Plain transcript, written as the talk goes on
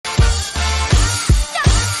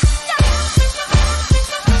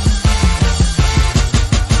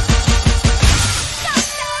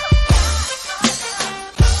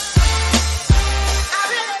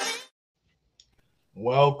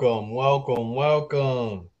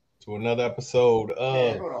welcome to another episode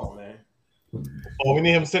Man, of. hold on, man. Oh, we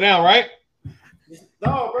need him to sit down, right?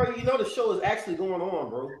 No, bro, you know the show is actually going on,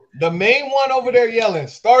 bro. The main one over there yelling,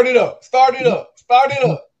 "Start it up! Start it up! Start it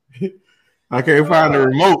up!" I can't find the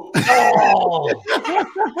remote. Oh. Start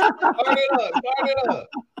it up! Start it up!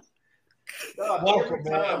 Dog, Welcome,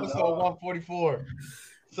 man. time, Episode dog. 144.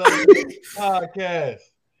 Sunday podcast.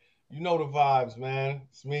 You know the vibes, man.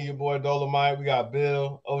 It's me, your boy Dolomite. We got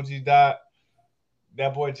Bill, OG Dot.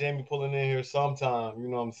 That boy Jamie pulling in here sometime. You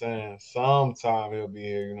know what I'm saying? Sometime he'll be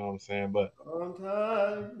here. You know what I'm saying? But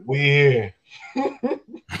Sometime. we here.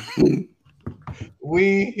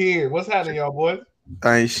 We here. What's happening, y'all boys?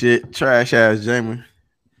 Ain't shit. Trash ass Jamie.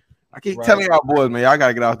 I keep Right. telling y'all boys, man, y'all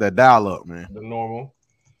gotta get off that dial up, man. The normal.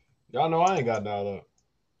 Y'all know I ain't got dialed up.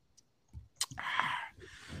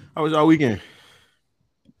 How was y'all weekend?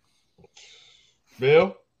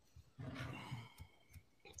 Bill?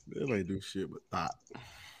 Bill ain't do shit but thought.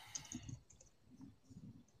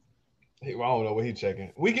 I don't know what he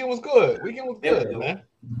checking. Weekend was good. There we go. Man.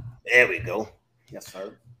 There we go. Yes,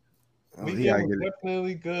 sir. Oh, he Weekend gotta was get it.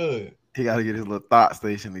 definitely good. He gotta get his little thought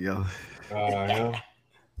station together. Yeah.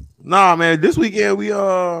 Nah, man. This weekend we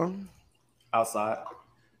Outside.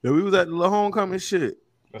 we was at the little homecoming shit.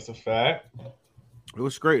 That's a fact. It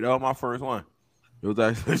was great. That was my first one. It was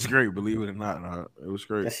actually great, believe it or not. Nah, it was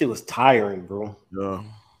great. That shit was tiring, bro. Yeah.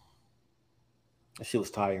 That shit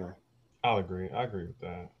was tiring. I'll agree. I agree with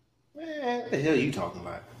that. Man, what the hell you talking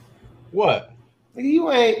about? What? Nigga, you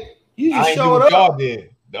I just ain't do showed what up. y'all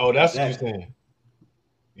did. Oh, that's what Exactly. you're saying.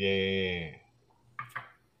 Yeah.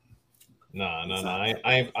 Nah.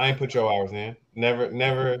 I ain't put your hours in.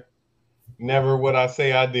 Never would I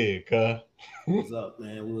say I did, cuh. What's up,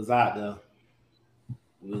 man? We was out there.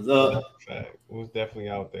 We was up. Fact. It was definitely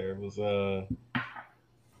out there. It was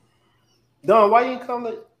Don, why you ain't come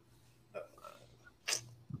to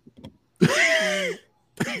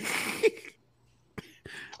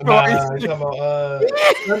you talking about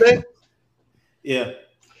Sunday? Yeah.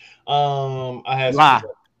 I had Lie.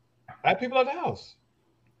 people at the house.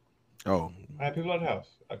 Oh. I had people at the house.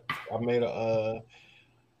 I made a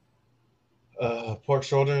pork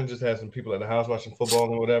shoulder and just had some people at the house watching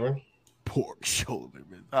football and whatever. Pork shoulder,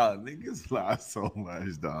 man. Niggas lie so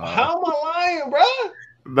much, dog. How am I lying, bro?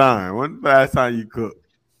 Don, when's the last time you cooked?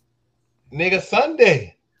 Nigga,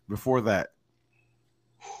 Sunday. Before that?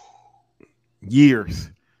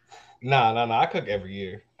 Years. Nah. I cook every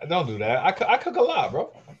year. I don't do that. I cook a lot,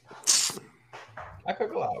 bro.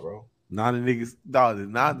 Nah, the niggas, dog. The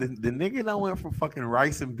nigga that went from fucking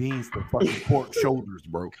rice and beans to fucking pork shoulders,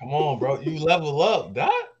 bro. Come on, bro. You level up,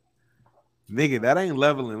 Dot. Nigga, that ain't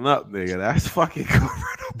leveling up, nigga. That's fucking from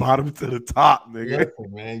the bottom to the top, nigga.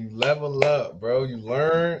 Listen, man, you level up, bro. You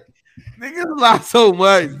learn. Niggas lie so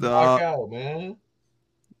much, Knock dog. out, man.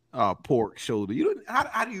 Oh, pork shoulder. You don't.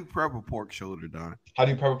 How do you prep a pork shoulder, Don? How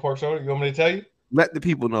do you prep a pork shoulder? You want me to tell you? Let the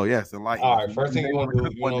people know. Yes, and like. All right, first thing you want to do,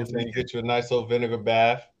 you know what I'm saying, get you a nice little vinegar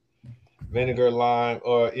bath, vinegar, lime,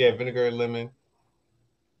 vinegar and lemon.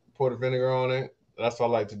 Pour the vinegar on it. That's what I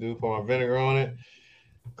like to do. Pour my vinegar on it.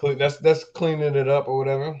 That's cleaning it up or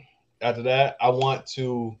whatever. After that, I want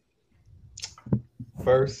to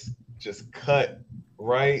first just cut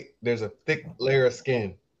right. There's a thick layer of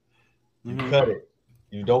skin. You cut it.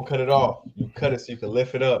 You don't cut it off. You cut it so you can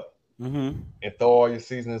lift it up. And throw all your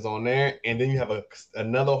seasonings on there, and then you have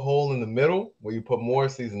another hole in the middle where you put more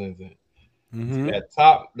seasonings in.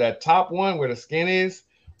 So that top one where the skin is,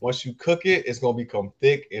 once you cook it, it's gonna become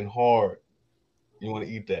thick and hard. You want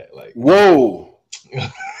to eat that, like Whoa.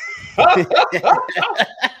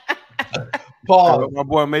 Pause. My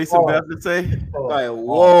boy Mason Beth to say. Like,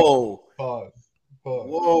 whoa. Pause.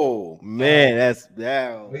 Whoa. Man, that's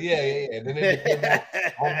down. But yeah. Then it depends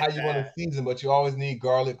on how you want to season, but you always need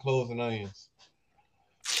garlic, cloves, and onions.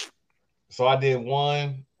 So I did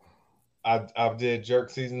one. I did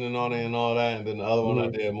jerk seasoning on it and all that, and then the other one I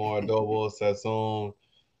did more adobo, sazon,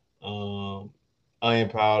 onion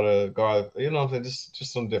powder, garlic. You know what I'm saying?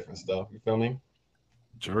 Just some different stuff. You feel me?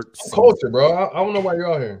 Jerk. Culture, bro. I don't know why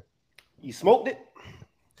you're out here. You smoked it?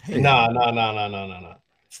 Nah.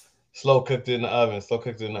 Slow cooked it in the oven.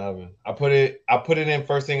 I put it in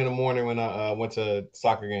first thing in the morning when I went to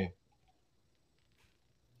soccer game.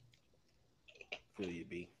 Feel you,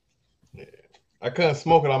 B. Yeah. I couldn't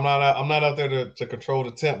smoke it. I'm not out there to control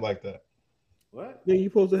the temp like that. What? Then you're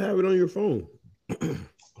supposed to have it on your phone.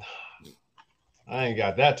 I ain't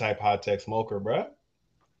got that type high tech smoker, bro.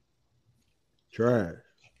 Trash.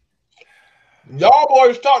 Y'all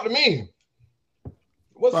boys talk to me.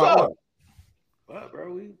 What's up? What,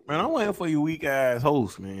 bro? Man, I'm waiting for you weak ass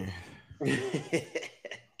host, man.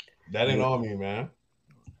 That ain't on me, man.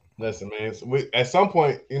 Listen, man. At some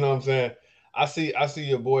point, you know what I'm saying. I see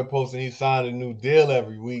your boy posting he signed a new deal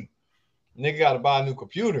every week. Nigga got to buy a new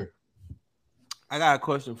computer. I got a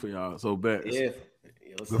question for y'all. So,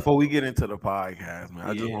 before we get into the podcast, man,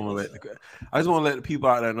 I just want to let the people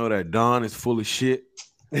out there know that Don is full of shit.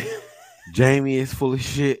 Jamie is full of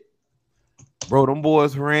shit. Bro, them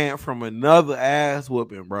boys ran from another ass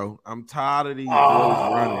whooping, bro. I'm tired of these boys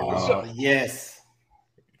running, dog. Yes.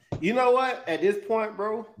 You know what? At this point,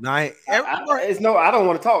 bro, I don't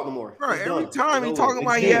want to talk no more. Bro, every time he talking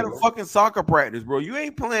about he had a fucking soccer practice, bro. You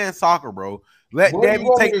ain't playing soccer, bro. Let Debbie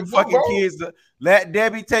take the fucking kids. Let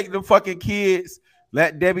Debbie take the fucking kids.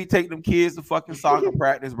 Let Debbie take them kids to fucking soccer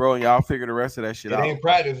practice, bro, and y'all figure the rest of that shit out. It ain't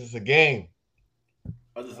practice, it's a game.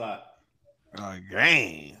 What's that? A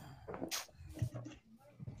game.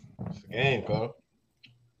 It's a game, bro.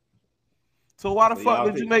 So why the fuck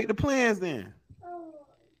did you make the plans then?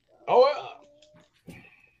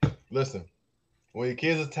 Listen, when your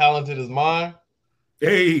kids as talented as mine,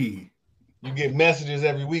 hey, you get messages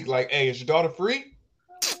every week like, hey, is your daughter free?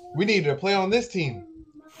 We need to play on this team.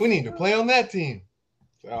 We need to play on that team.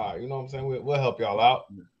 So, you know what I'm saying? We'll help y'all out.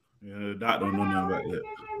 Yeah, the doc don't know nothing about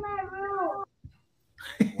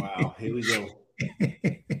that. Wow, here we go.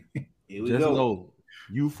 Just know,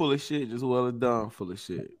 you full of shit, just well done full of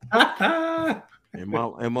shit. And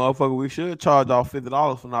motherfucker, we should charge y'all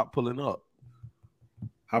 $50 for not pulling up.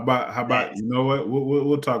 How about you know what?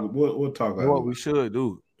 We'll talk. We'll talk about what we should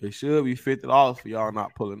do. It should be $50 for y'all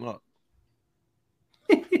not pulling up.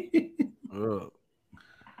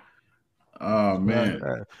 Oh man,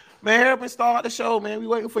 help me start the show, man. We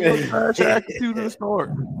waiting for your computer to start.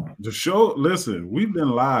 The show. Listen, we've been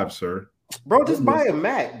live, sir. Bro, just buy a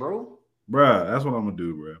Mac, bro. Bruh, that's what I'm gonna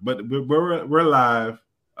do, bro. But we're live.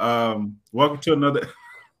 Welcome to another.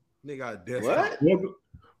 Nigga, desktop. What?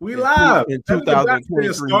 We live in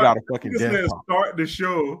 2023. You got a fucking desktop. Start the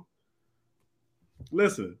show.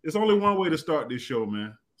 Listen, it's only one way to start this show,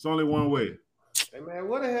 man. It's only one way. Hey man,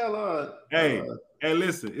 what the hell? Hey,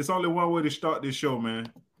 listen, it's only one way to start this show,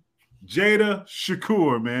 man. Jada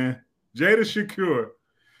Shakur, man. Jada Shakur.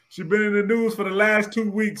 She been in the news for the last 2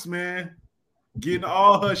 weeks, man. Getting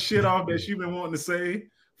all her shit off that she been wanting to say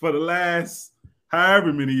for the last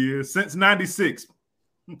however many years, since 96.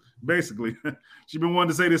 Basically. She been wanting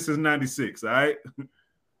to say this since 96, all right?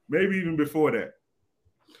 Maybe even before that.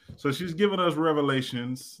 So she's giving us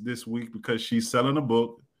revelations this week because she's selling a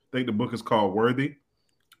book. I think the book is called Worthy.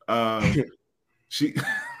 She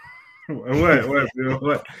what, Bill?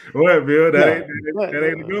 What, Bill? That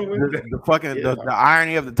ain't a good one. The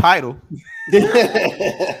irony of the title.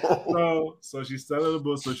 So she's selling the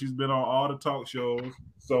book. So she's been on all the talk shows.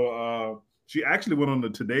 So she actually went on the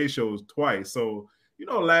Today shows twice. So you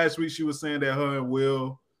know, last week she was saying that her and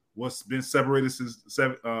Will was been separated since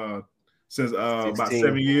about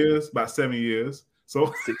 7 years. About 7 years.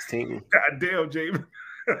 So 16. Goddamn, Jamie.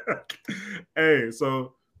 Hey,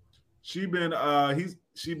 so she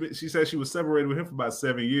said she was separated with him for about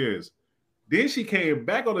 7 years. Then she came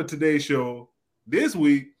back on the Today show this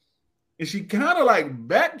week, and she kind of like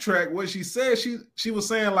backtracked what she said. She was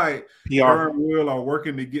saying like her and Will are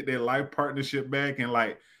working to get their life partnership back, and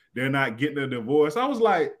like they're not getting a divorce. I was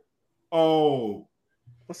like, oh,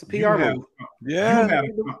 what's the PR move? Yeah,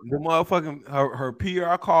 the motherfucking her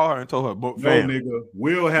PR called her and told her, no, nigga,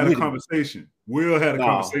 Will had a conversation. Will had a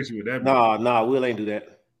conversation with that. Nah, Will ain't do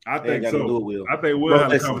that. I think so. I think Will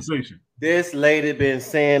had a conversation. This lady been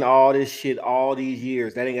saying all this shit all these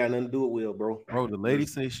years. That ain't got nothing to do with Will, bro. Bro, the lady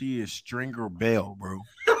says she is Stringer Bell, bro.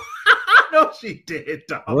 No, she did,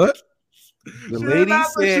 dog. What? The lady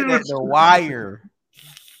said that The Wire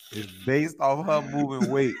is based off her moving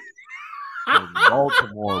weight in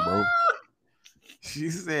Baltimore, bro. She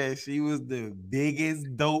said she was the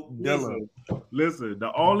biggest dope dealer. Listen,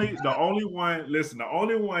 the only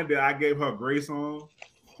one that I gave her grace on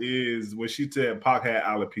is when she said Pac had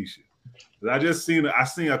alopecia. I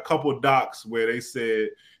seen a couple docs where they said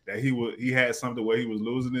that he had something where he was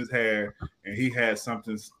losing his hair and he had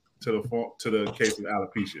something to the case of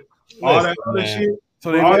alopecia. All that other shit.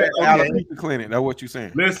 So they went to the alopecia clinic. That's what you're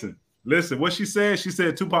saying. Listen. What she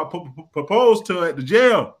said Tupac proposed to her at the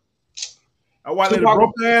jail. That white lady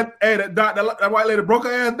broke her ass. Hey, that white lady broke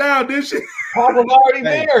her ass down, didn't she? Pac was already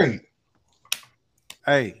married.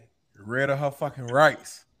 Hey, read her fucking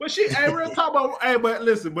rights. But she ain't real talk about. Hey, but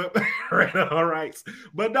listen, but read her rights.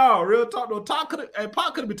 But no, real talk. No, Pac could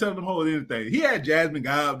have been telling them hoes anything. He had Jasmine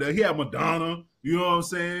Guy up there. He had Madonna. You know what I'm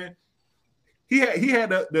saying? He had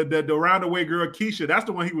the roundaway girl Keisha. That's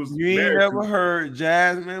the one he was. You ain't never heard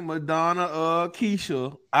Jasmine, Madonna,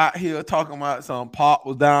 Keisha out here talking about some Pop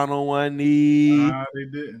was down on one knee. They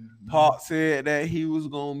didn't. Pop said that he was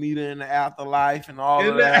gonna meet her in the afterlife and all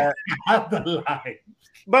of that. Afterlife.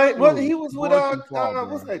 But he was with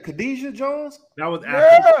what's that? Khadijah Jones. That was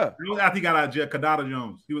after. That was after he got out of jail. Khadijah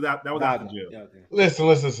Jones. He was out. That was after jail. Yeah, okay. Listen.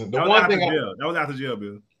 That was after jail,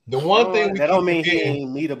 Bill. The one thing that don't mean he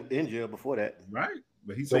ain't meet him in jail before that, right?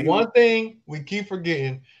 But he said the one thing we keep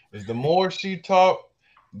forgetting is the more she talk,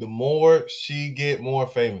 the more she get more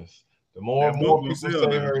famous. The more people say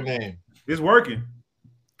her name. It's working.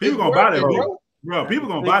 People gonna buy that book. Bro, people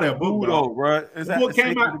gonna buy that book, bro. The book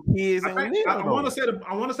came out. I want to say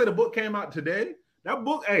the book came out today. That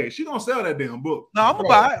book, hey, she gonna sell that damn book. No, I'm gonna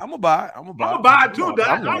buy it. I'm gonna buy it too.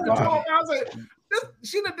 I said,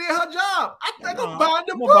 she done did her job. I think I'm buying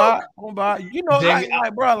the book. I'm gonna buy it. You know, like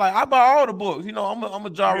bro, like I buy all the books. You know, I'm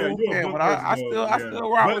a Ja Rule fan, but I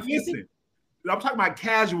still rock with 50. I'm talking about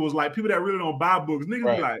casuals, like people that really don't buy books.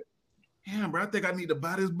 Niggas be like, damn, bro, I think I need to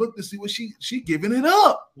buy this book to see what she giving it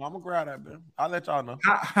up. Well, I'm gonna grab that, man. I'll let y'all know.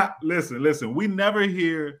 Listen. We never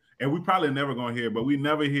hear, and we probably never gonna hear, but we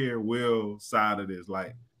never hear Will's side of this.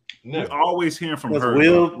 Like, we always hearing from her.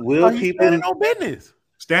 Will keep standing on business.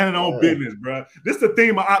 Standing on business, bro. This is the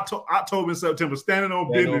theme of October and September. Standing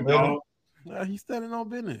on business, dog. Yeah, he's standing on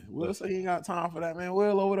business. Will say he ain't got time for that, man.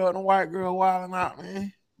 Will over there, the white girl wilding out,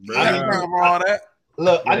 man. I ain't time for all that.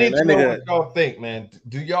 Look, I need to know what y'all think, man.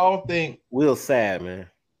 Do y'all think Will's sad, man?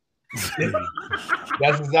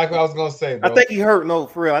 That's exactly what I was gonna say, bro. I think he hurt. No,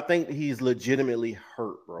 for real. I think he's legitimately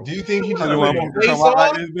hurt, bro. Do you think he just want to face on?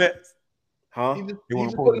 Like this, huh? He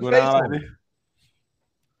want to put the face on it.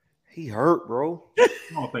 He hurt, bro. I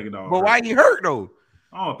don't think it all. But why he hurt though?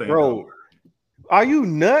 I don't think, bro. Are you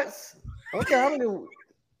nuts? Okay, I don't know.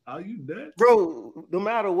 Are you nuts, bro? No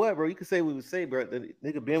matter what, bro, you can say what we would say, bro. The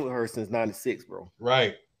nigga been with her since '96, bro.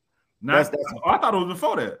 Right. I thought it was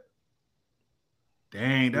before that.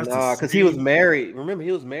 Dang, that's because he was married. Remember,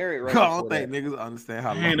 he was married. Right. I don't think niggas understand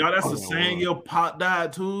how. Dang, that's the same year Pop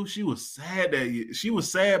died too. She was sad that year. She was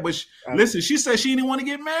sad, but listen, she said she didn't want to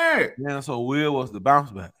get married. Yeah, so Will was the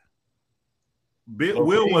bounce back.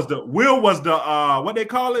 Will was the what they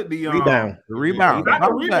call it, the rebound. The rebound. Not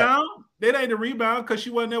the rebound. They ain't the rebound because she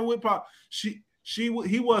wasn't there with Pop. He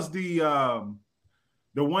was the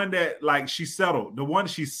one that like she settled, the one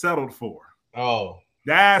she settled for. Oh,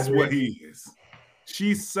 that's what he is.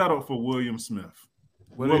 She settled for William Smith.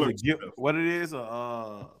 What it is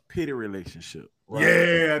a pity relationship. Right?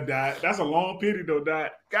 Yeah, that's a long pity though.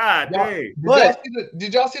 God dang.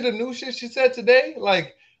 Did y'all see the new shit she said today?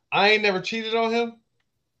 Like, I ain't never cheated on him.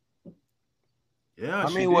 Yeah,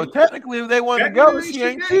 I mean, well, technically, if they want to go, she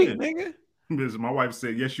ain't cheating, nigga. Because my wife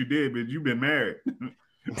said, "Yes, you did, but you've been married." No.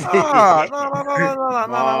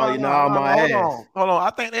 Hold on.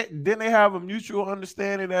 I think didn't they have a mutual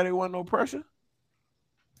understanding that it wasn't no pressure?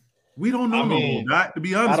 We don't know no more, Doc. To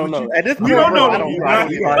be honest, I don't know. At this point, we don't know no more.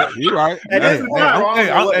 You're right. I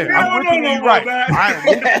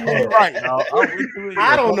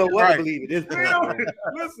don't know what to believe at this point.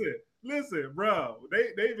 Listen, bro.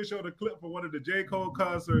 They even showed a clip for one of the J. Cole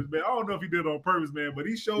concerts, man. I don't know if he did it on purpose, man, but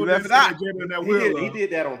he showed that he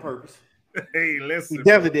did that on purpose. Hey, listen. He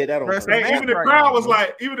definitely did that on purpose. Hey, even the crowd was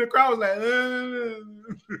like,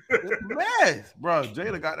 mess, bro.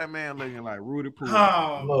 Jada got that man looking like Rudy Poo.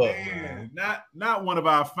 Oh, man. Not one of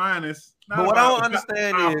our finest. But what I don't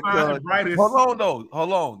understand is, hold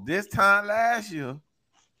on. This time last year,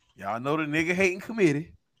 y'all know the nigga hating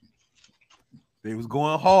committee. They was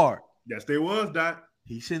going hard. Yes, they was, Doc.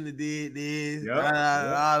 He shouldn't have did this.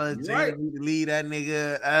 Jada need to leave that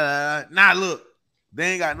nigga. Nah, look.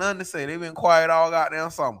 They ain't got nothing to say. They been quiet all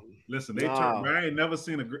goddamn summer. Listen, they turn. I ain't never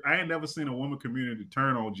seen a woman community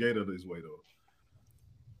turn on Jada this way though.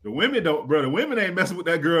 The women don't, bro. The women ain't messing with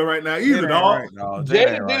that girl right now either, dog. Right,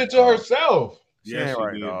 Jada did it to herself. She ain't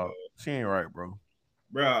right, dog. She ain't right, bro.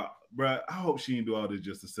 Bro. I hope she ain't do all this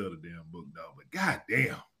just to sell the damn book, dog. But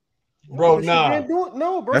goddamn. Bro, nah.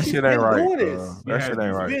 No, bro. That shit ain't right. That shit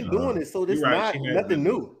ain't right. She's been doing this, so this is not nothing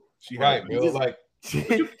new. Right, bro. Like. She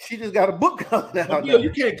just got a book coming out.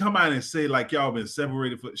 You can't come out and say like y'all been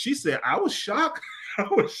separated for. She said, "I was shocked. I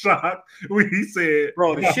was shocked when he said,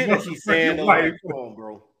 bro, the shit that she's saying, come on,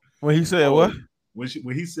 bro." When he said what? When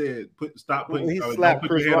he said, "Stop putting your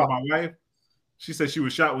Chris hand on my wife." She said she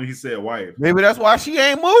was shocked when he said wife. Maybe that's why she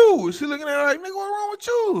ain't moved. She looking at her like, "Nigga, what wrong with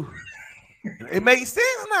you?" It makes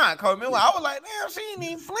sense now. Cause remember, I was like, "Damn, she ain't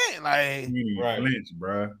even flint." Like, flinch,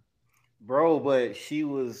 bro. But she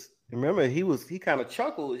was. Remember, he kind of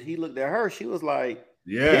chuckled. He looked at her. She was like,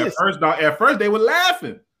 Yeah, at first they were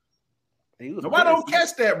laughing. Nobody don't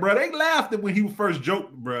catch that, bro. They laughed when he first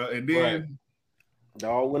joked, bro, and then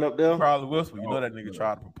dog went up there. Probably Wilson. You know that nigga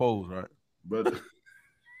tried to propose, right? Brother.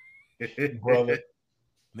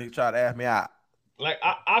 Nigga tried to ask me out. Like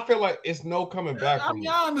I feel like it's no coming back from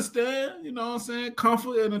I understand, you know what I'm saying?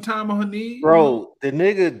 Comfort in the time of her need. Bro, the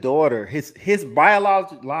nigga daughter, his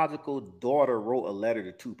biological daughter wrote a letter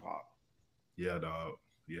to Tupac. Yeah, dog.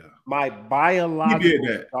 Yeah. My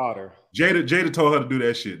biological daughter. Jada told her to do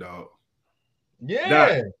that shit, dog.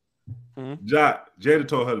 Yeah. Jada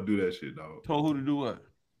told her to do that shit, dog. Told who to do what?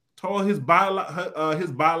 Told his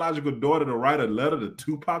biological daughter to write a letter to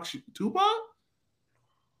Tupac. Tupac?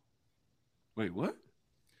 Wait, what?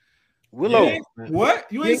 Willow. Yeah. What?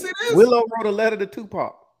 You ain't see this? Willow wrote a letter to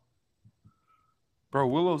Tupac. Bro,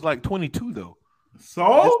 Willow's like 22 though.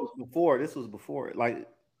 So this was before. Like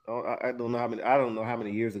I don't know how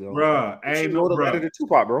many years ago. Bruh, she wrote a letter to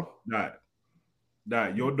Tupac, bro. Nah,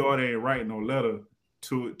 your daughter ain't writing no letter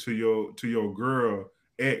to your girl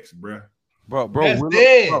ex, bruh. Bro, that's Willow,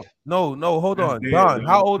 dead. Bro. No, hold on. Dead, Don,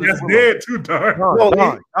 how old is that's Willow? Dead too,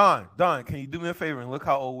 Don. Don, can you do me a favor and look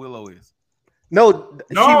how old Willow is? No,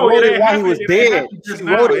 she wrote it while he was dead. She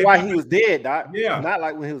wrote it while he was dead, Doc. Yeah. Not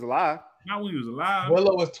like when he was alive. Not when he was alive.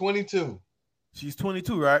 Willow was 22. She's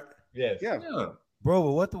 22, right? Yes. Yeah.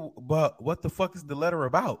 Bro, but what the fuck is the letter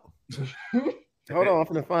about? Hold on, I'm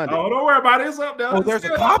finna find it. Oh, don't worry about it. It's up there. Oh, there's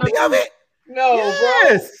a copy of it? No,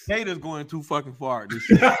 yes. bro. Jada's going too fucking far. This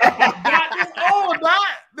shit. This old, Doc.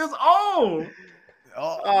 This old.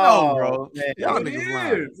 No, bro. Man. Y'all niggas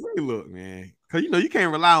lying. Let me look, man. Cause you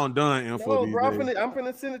can't rely on Dunn info. No, bro, I'm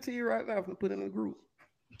finna send it to you right now. I'm finna put it in the group.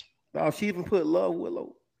 No, she even put love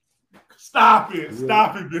Willow. Stop it.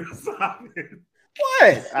 Stop it, dude. Stop it.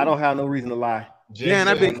 What? I don't have no reason to lie. Yeah,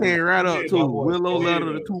 that bitch came right up too. Willow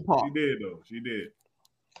letter to Tupac. She did though. She did.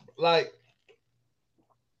 Like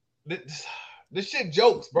this shit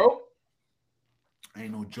jokes, bro.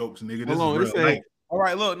 Ain't no jokes, nigga. Hold This on, is real. all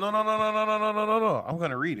right, look. No. I'm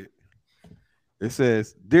gonna read it. It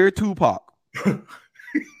says, "Dear Tupac,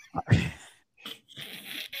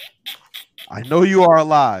 I know you are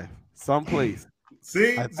alive someplace.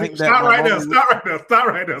 See, stop right there.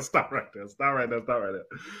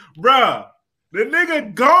 Bruh, the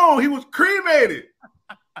nigga gone. He was cremated.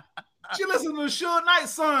 She listened to the Suge Knight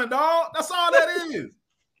son, dog. That's all that is.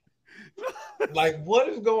 Like, what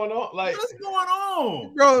is going on? Like, what's going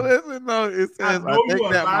on, bro? Listen, no, it says I know you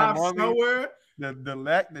alive somewhere.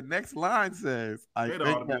 The next line says, "I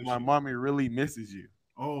think that my mommy really misses you."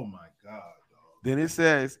 Oh my god, dog. Then it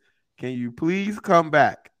says, "Can you please come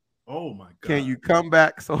back?" Oh my god. Can you come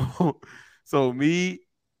back so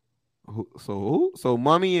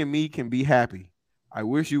mommy and me can be happy? I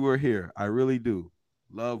wish you were here. I really do.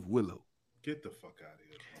 Love, Willow. Get the fuck out of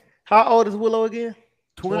here. How old is Willow again?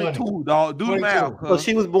 22, dog. Do the math. So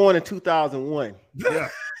she was born in 2001. Yeah.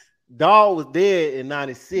 Dog was dead in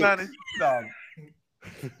 96. Dog.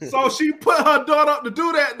 So she put her daughter up to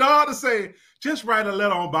do that, dog, to say, just write a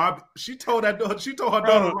letter on Bobby. She told her daughter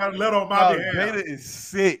to write a letter on my behalf. Jada is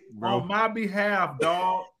sick, bro. On my behalf,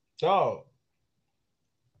 dog. Dog.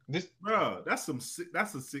 Bro, that's a sick.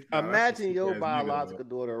 Imagine your biological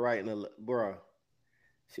daughter writing bro.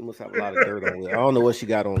 She must have a lot of dirt on it. I don't know what she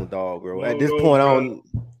got on the dog, bro. At this point, I don't.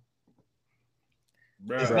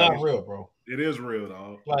 Bro, it's not real, bro. It is real,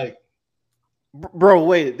 dog. Like, bro,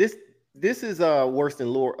 wait. This is worse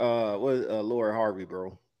than Lori Harvey,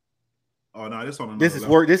 bro. Oh no, this on this is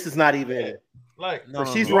work. This is not even like no,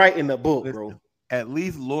 she's writing the book, bro. At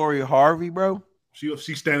least Lori Harvey, bro.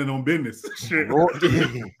 She's standing on business.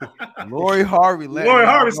 Lori Harvey. Lori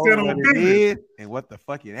Harvey standing on business. And what the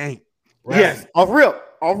fuck it ain't. Right? Yes, off real.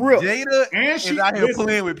 Jada and she's out here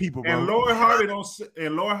playing with people, bro. And Lori Harvey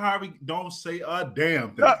don't say a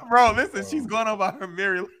damn thing. Bro, listen, she's going about her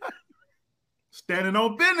merry life. Standing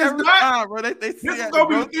on business, bro. This is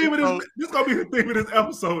gonna be the theme of this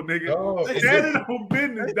episode, nigga. Oh, standing on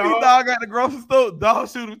business, dog. Dog got the grocery store. Dog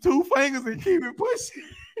shoot him 2 fingers and keep it pushing.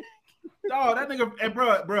 Dog, that nigga, and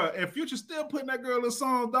bro, and Future still putting that girl in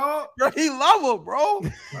song, dog. Bro, he love her, bro.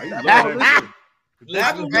 I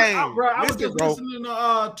was just listening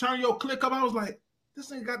to Turn Your Click Up. I was like,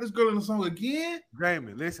 this nigga got this girl in the song again.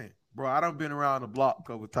 Grayman, listen, bro, I done been around the block a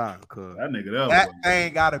couple times, cuz that nigga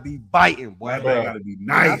thing gotta be biting, boy. That thing gotta be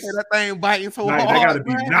nice. That thing biting so hard. That gotta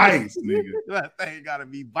be nice, nigga. That thing gotta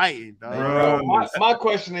be biting, dog. Bro, my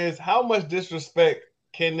question is, how much disrespect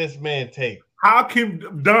can this man take? How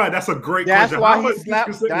can Don? That's a great question. Why he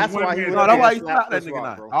slapped. That's why he slapped that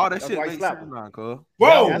nigga now. All that shit makes sense now, cuz.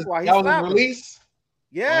 Whoa, that's why he slapped him. Release.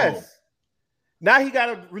 Yes. Now he got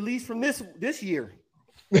a release from this year.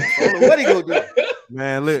 I don't know what he gonna do.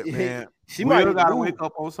 Man, look, man. She might gotta wake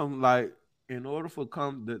up on some like. In order for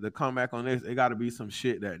the comeback on this, it got to be some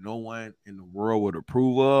shit that no one in the world would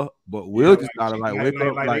approve of. But Will just gotta wake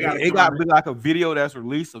up. Like it got to be like a video that's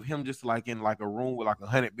released of him just like in like a room with like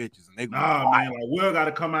 100 bitches, and they go, man. Like Will got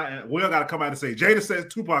to come out and say Jada says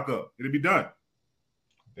Tupac up. It'll be done.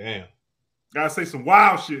 Damn. Gotta say some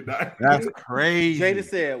wild shit. That's crazy. Jada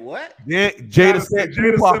said what? Yeah, Jada said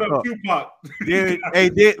Tupac set up Tupac.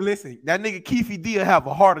 Listen, that nigga Keefe D will have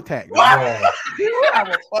a heart attack. He will have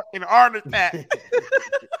a fucking heart attack.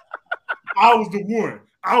 I was the one.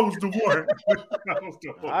 I was the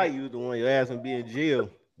one. Your ass would be in jail.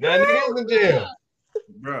 That nigga in jail,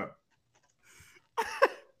 bro.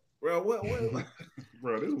 Bro, what?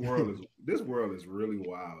 Bro, this world is really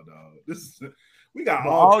wild, dog. We got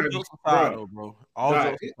all jokes aside, though, bro. All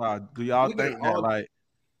jokes aside, do y'all think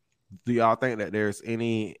that there's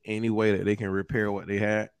any way that they can repair what they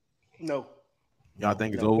had? No. Y'all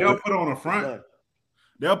think it's over? They'll put on a front.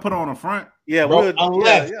 They'll put on a front. Yeah, bro,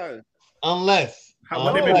 unless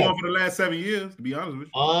what they've been doing for the last 7 years, to be honest with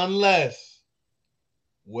you. Unless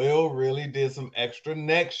Will really did some extra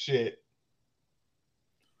neck shit.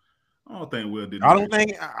 I don't think Will did. I don't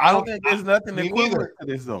think there's nothing equivalent to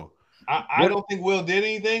this though. I don't think Will did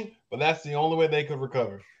anything, but that's the only way they could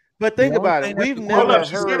recover. But think about it. We've never heard.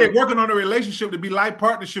 She said they're working on a relationship to be life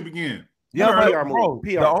partnership again. Yeah, but bro,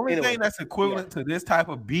 the only thing that's equivalent to this type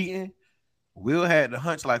of beating, Will had the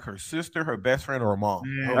hunch like her sister, her best friend, or her mom.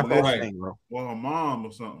 Yeah, that's the thing, bro. Or her mom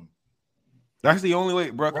or something. That's the only way,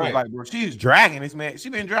 bro. Cause like, bro, she's dragging this man.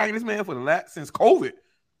 She's been dragging this man since COVID.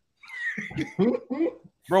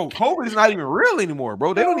 Bro, COVID is not even real anymore,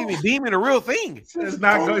 bro. They don't even deem it a real thing. It's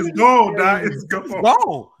not. It's gone, dog. It's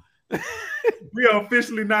gone. We are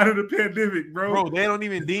officially not in the pandemic, bro. Bro, they don't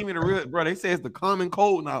even deem it a real. Bro, they say it's the common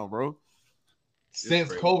cold now, bro.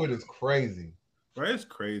 Since COVID is crazy. Bro, it's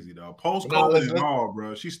crazy, dog. Post-COVID and all,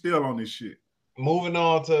 bro. She's still on this shit. Moving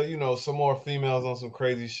on to, some more females on some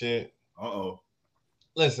crazy shit. Uh-oh.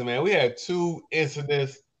 Listen, man, we had 2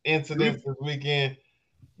 incidents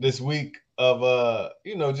this week of,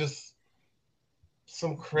 just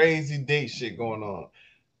some crazy date shit going on.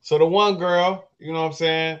 So the one girl, you know what I'm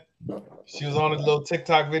saying? She was on a little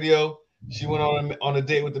TikTok video. She went on a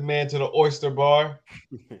date with the man to the oyster bar.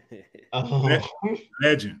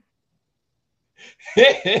 Legend.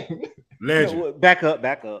 Legend. Back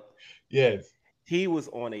up. Yes. He was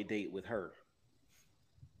on a date with her.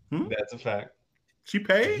 That's a fact. She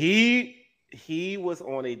paid? He was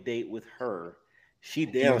on a date with her. She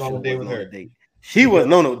was on a date with her. She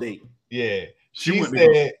wasn't on no date. Yeah. She went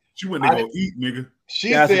to go eat, nigga.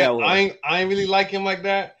 She said, I ain't really like him like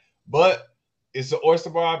that, but it's the oyster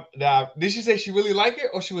bar. Did she say she really liked it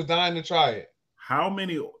or she was dying to try it?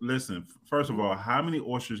 First of all, how many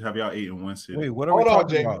oysters have y'all ate in one sitting? Wait, what are we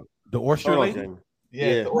talking about? The oyster lady?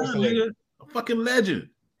 Yeah, the oyster lady. A fucking legend.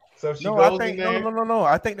 So she goes in there. No.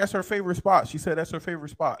 I think that's her favorite spot. She said that's her favorite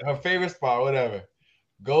spot. Her favorite spot, whatever.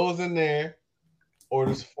 Goes in there,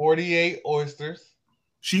 orders 48 oysters.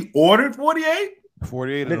 She ordered 48?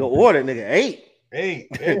 48. Nigga ordered, nigga ate.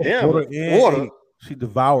 Damn. Order. She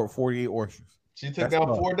devoured 48 oysters. She took down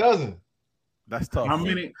 4 dozen. That's tough.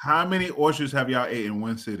 How many oysters have y'all ate in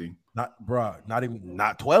one sitting? Not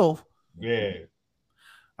 12. Yeah.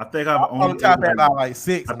 I think I'm on top at like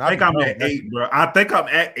 6. I think I'm at 8, bro. I think I'm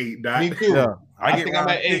at 8, dog. Me too. Yeah. I think I'm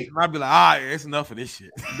at 8. And I'd be like, it's enough of this shit.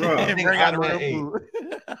 Bro, I think I'm at 8.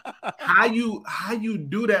 How you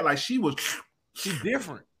do that? Like she's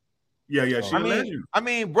different. Yeah. I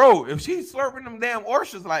mean, bro, if she's slurping them damn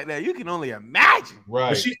oysters like that, you can only imagine.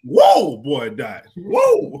 Right. Boy, died.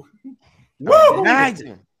 Whoa.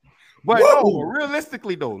 Imagine. But no,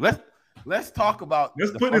 realistically though, let's talk about.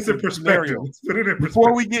 Let's put this in perspective.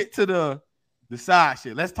 Before we get to the side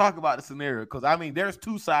shit, let's talk about the scenario because I mean, there's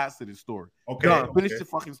 2 sides to this story. Okay, finish the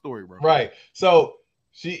fucking story, bro. Right. So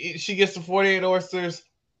she gets the 48 oysters,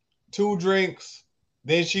 2 drinks,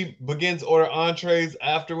 then she begins to order entrees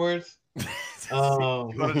afterwards.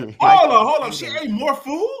 Hold on. She ate more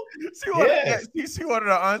food? She ordered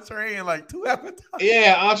an entree and like 2 appetizers.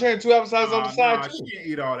 Yeah, entree and 2 appetizers on the side too. She can't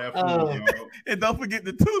eat all that food. And don't forget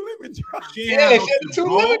the 2 lemon drops. She had the 2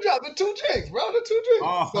 lemon drops, the 2 drinks, bro. The 2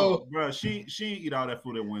 drinks. So, bro, she ain't eat all that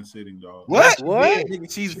food in one sitting, dog. What?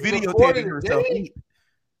 She's videotaping herself eat.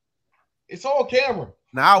 It's on camera.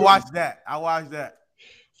 Now I watched that.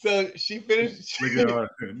 So she finished.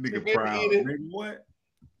 Nigga proud. Nigga, what?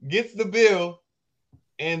 Gets the bill,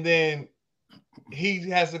 and then he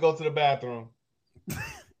has to go to the bathroom.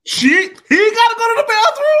 He gotta go to the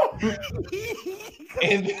bathroom.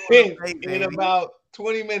 And then in about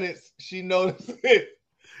 20 minutes, she notices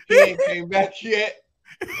He ain't came back yet.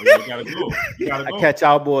 Oh, yeah, you gotta go. You gotta go. I catch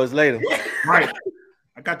y'all boys later. Right.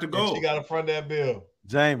 I got to go. And she got to front that bill.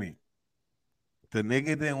 Jamie, the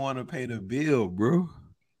nigga didn't want to pay the bill, bro.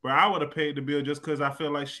 Bro, I would have paid the bill just because I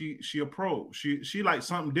feel like she a pro. She like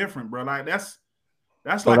something different, bro. Like that's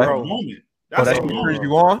so like a moment. That's it turns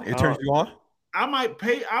you on. It turns you on. I might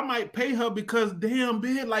pay her because damn,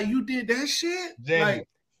 bitch, like you did that shit. Jamie. Like,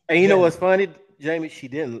 and you know what's funny, Jamie? She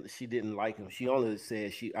didn't like him. She only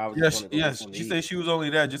said I was. Yes. She said she was only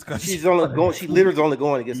there just because she's only going. She literally only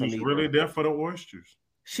going to get some meat. Really there for the oysters.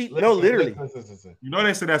 Literally. Listen. You know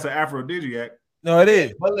they said that's an aphrodisiac. No, it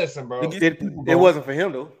is. But listen, bro. It wasn't for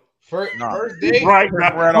him though. First date, right,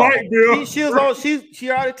 Bill. She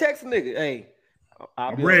already texted nigga. Hey,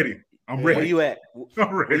 I'm ready. Where you at?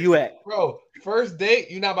 Where you at, bro? First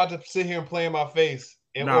date, you're not about to sit here and play in my face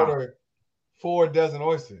and order 4 dozen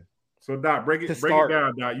oysters. So Doc, break it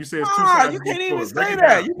down, Doc. You said it's 2 sides. You can't even say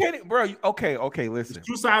that. You can't, bro. Okay. Listen, it's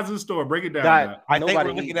 2 sides of the store. Break it down. Doc. I think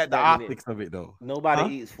we're looking at the optics of it though.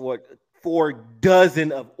 Nobody eats 4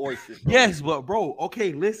 dozen of oysters. Bro. Yes, but bro,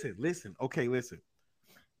 okay, listen.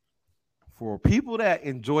 For people that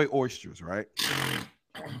enjoy oysters, right?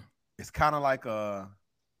 It's kind of like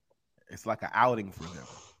it's like an outing for them.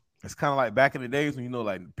 It's kind of like back in the days when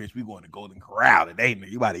like, bitch, we going to Golden Corral today,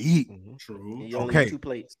 man. You about to eat. Mm-hmm. True. You only 2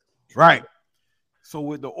 plates. Right. So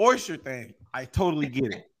with the oyster thing, I totally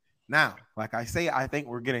get it. Now, like I say, I think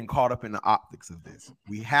we're getting caught up in the optics of this.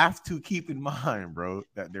 We have to keep in mind, bro,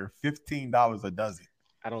 that they're $15 a dozen.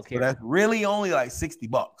 I don't care. So that's really only like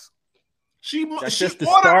 $60. She just the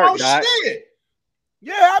start, shit.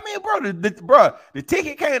 Yeah, I mean, bro, the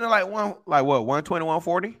ticket came to like 120,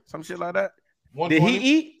 140, some shit like that. Did he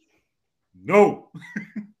eat? No.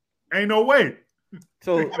 Ain't no way.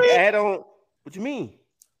 So add on. What you mean?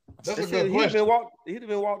 That's a good question. He'd have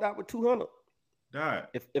been walked out with 200. Died.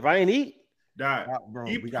 If I ain't eat. Died. Bro,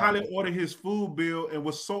 he probably ordered his food bill and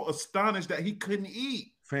was so astonished that he couldn't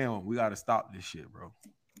eat. Fam, we got to stop this shit, bro.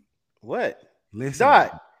 What? Listen.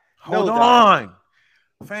 Hold on.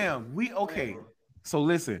 Dot. Fam, okay. So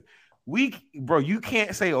listen, bro, you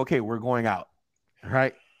can't say, okay, we're going out,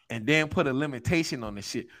 right? And then put a limitation on the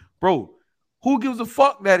shit. Bro, who gives a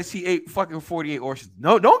fuck that she ate fucking 48 oysters?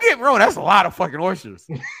 No, don't get me wrong. That's a lot of fucking oysters.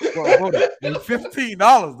 Bro,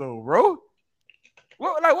 $15 though, bro.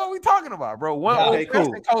 What are we talking about, bro? One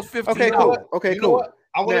cool. Costs $15. Okay, cool. Okay, you know what?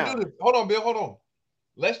 I want to do this. Hold on, Bill. Hold on.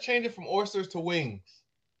 Let's change it from oysters to wings.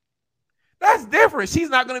 That's different. She's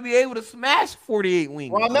not going to be able to smash 48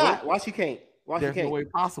 wings. Why not? Why she can't? There's no way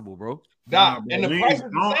possible, bro. And the price is the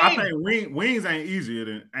same. I think wings ain't easier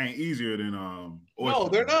than oysters. No,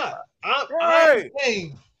 they're not. I'm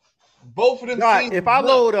saying both of them. If I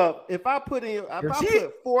load up, if I put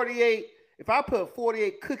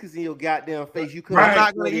 48 cookies in your goddamn face, you could. I'm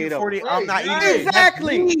not gonna eat 40. I'm not eating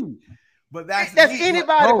exactly. But that's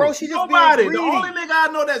anybody, bro. She just nobody. The only nigga I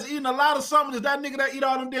know that's eating a lot of something is that nigga that eat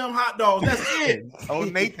all them damn hot dogs. That's it.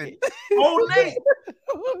 Nathan. Nate.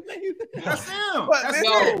 That's him. That's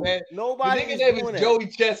it, man. Nobody. The nigga name is Joey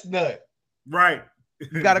Chestnut. Right.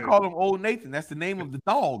 You gotta call him Old Nathan. That's the name of the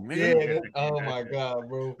dog, nigga. Yeah. Oh my god,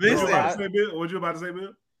 bro. Listen, what you about to say,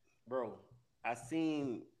 Bill? Bro, I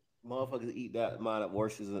seen motherfuckers eat that amount of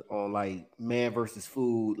oysters on like Man versus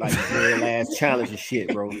Food, like their last challenge and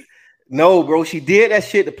shit, bro. No, bro, she did that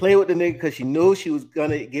shit to play with the nigga because she knew she was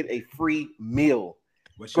gonna get a free meal.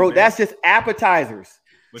 Bro, that's just appetizers.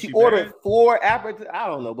 She ordered 4 appetizers. I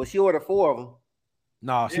don't know, but she ordered 4 of them.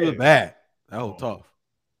 No, she was bad. That was tough.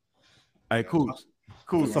 Hey, Cooch.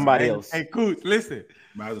 Somebody else. Hey, Cooch, listen.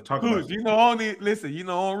 Cooch,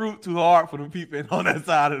 don't root too hard for the people on that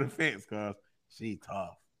side of the fence, cuz she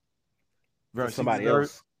tough. Bro, somebody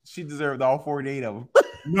else. She deserved all 48 of them.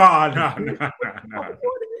 No.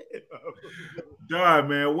 Dog,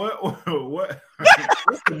 man, what's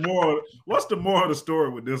the moral of the story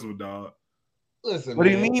with this one, dog? Listen, what do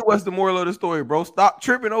you mean? What's the moral of the story, bro? Stop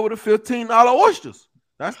tripping over the $15 oysters.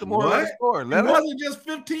 That's the moral of the story. It wasn't just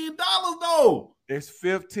 $15 though. It's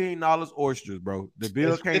 $15 oysters, bro. The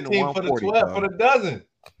bill came to $140 for the dozen.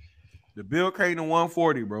 The bill came to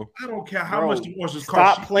 $140, bro. I don't care how much the oysters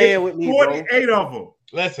cost. Stop playing with me, 48 of them.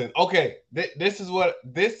 Listen, okay. This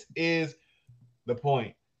is the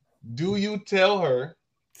point. Do you tell her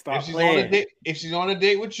if she's on a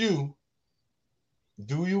date with you?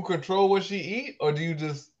 Do you control what she eat, or do you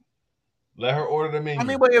just let her order the menu? I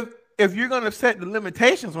mean, but if you're gonna set the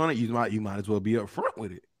limitations on it, you might as well be upfront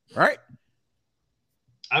with it, right?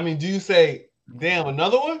 I mean, do you say, "Damn,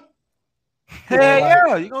 another one"? Hell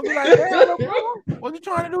yeah, you gonna be like, "Damn, bro, what you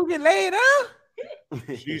trying to do? Get laid out?"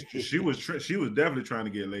 She was definitely trying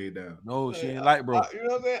to get laid down. No, she ain't like, bro. You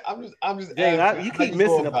know what I'm saying? I'm just Jamie, you keep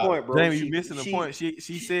missing the point, bro. Jamie, you missing the point. She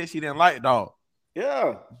said she didn't like dog.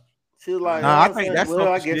 Yeah. She was like, I think that's well,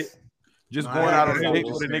 I guess. Shit. Just going out on a date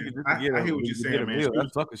with a nigga just to get I hear what you're saying, man.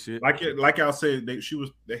 That's sucker shit. Like y'all said, she was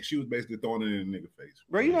basically throwing it in the nigga face.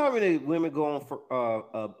 Bro, you know how many women go on for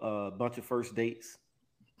a bunch of first dates?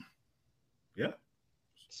 Yeah.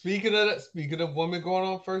 Speaking of women going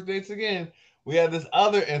on first dates again, we had this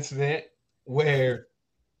other incident where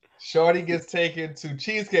Shorty gets taken to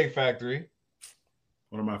Cheesecake Factory.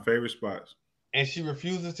 One of my favorite spots. And she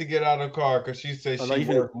refuses to get out of the car because she says she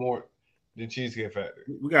worked more than Cheesecake Factory.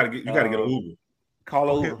 You gotta get an Uber.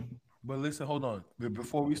 Call Uber. But listen, hold on.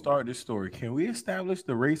 Before we start this story, can we establish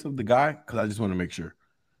the race of the guy? Because I just want to make sure.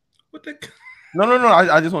 What the? No.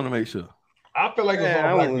 I just want to make sure. I feel like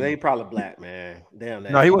they probably black, man. Damn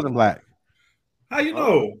that. No, he wasn't black. How you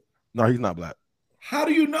know? No, he's not black. How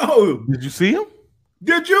do you know? Did you see him?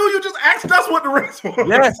 Did you? You just asked us what the race was.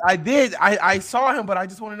 Yes, I did. I saw him, but I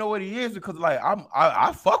just want to know what he is because, like,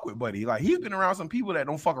 I fuck with Buddy. Like, he's been around some people that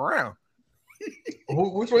don't fuck around.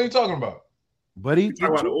 Which one are you talking about? Buddy,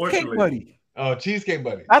 Cheesecake Buddy. Oh, Cheesecake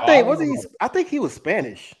Buddy. I think he was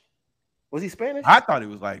Spanish. Was he Spanish? I thought he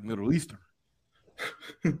was like Middle Eastern.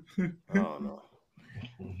 Oh no.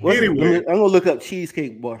 Anyway, I'm gonna look up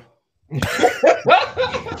Cheesecake Boy.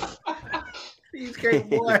 Cheesecake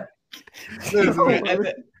Boy. Tell the story, man.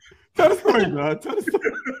 Tell the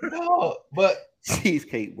story. No, but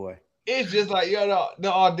Cheesecake Boy. It's just like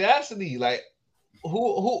the audacity. Like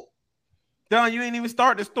who? Don, you ain't even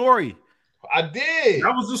start the story. I did.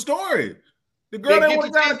 That was the story. The girl that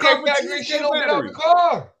went down the car factory, she don't get out the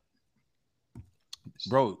car.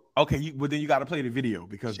 Bro, okay, but then you got to play the video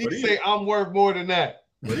because she say I'm worth more than that.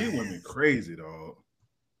 But these women crazy, dog.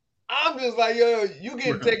 I'm just like, yo, you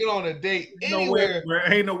get taken on a date anywhere.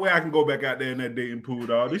 Ain't no way I can go back out there in that dating pool,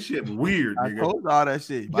 dog. This shit weird, nigga. I told all that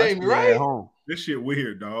shit. Jamie, right? At home. This shit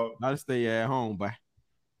weird, dog. I just stay at home,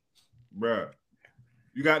 bruh.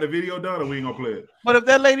 You got the video done, or we ain't gonna play it? But if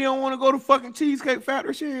that lady don't want to go to fucking Cheesecake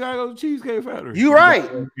Factory, she ain't gotta go to Cheesecake Factory. You right.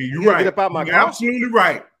 You right. Get up out my car. Absolutely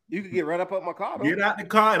right. You can get right up out my car. Though. Get out the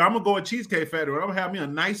car, and I'm gonna go to Cheesecake Factory. I'm gonna have me a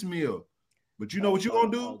nice meal. But you know what you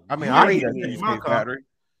gonna do? I mean, I eat at Cheesecake Factory.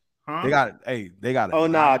 Huh? They got it. Oh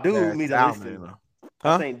nah, dude, Middle Eastern.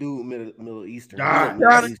 Huh? I think dude Middle Eastern.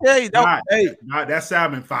 That's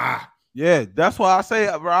salmon fire. Yeah, that's why I say,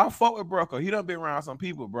 bro. I fuck with bro. He done been around some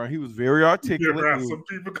people, bro. He was very articulate. He done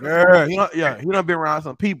been around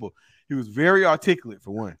some people. He was very articulate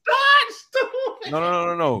for one.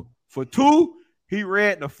 No. For two, he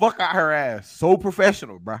read the fuck out her ass. So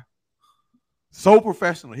professional, bro. So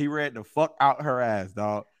professional. He read the fuck out her ass,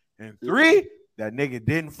 dog. And three, that nigga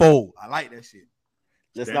didn't fold. I like that shit.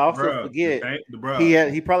 Let's also forget he probably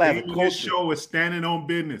has a culture. This show is standing on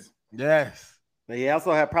business. Yes. But he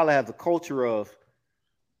also probably has a culture of,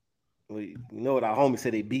 well, you know what our homie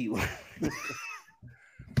said they beat. I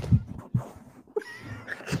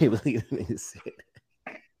can't believe that nigga said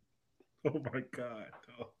that. Oh my God.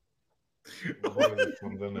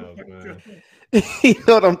 Something else, man. You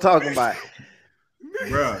know what I'm talking about.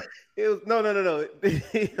 Bruh. It was no.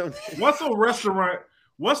 What's a restaurant?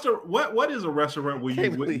 What is a restaurant where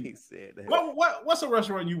you wouldn't? What's a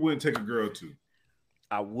restaurant you wouldn't take a girl to?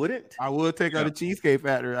 I wouldn't. I would take her to Cheesecake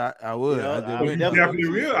Factory. I would. I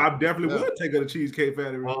definitely would take her to Cheesecake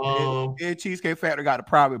Factory. And Cheesecake Factory got a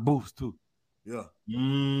private booth too. Yeah.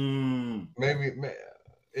 Maybe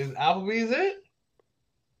is Applebee's it?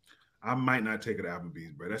 I might not take her to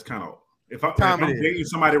Applebee's, bro. That's kind of if I'm dating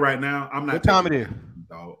somebody right now, I'm not. What time it is?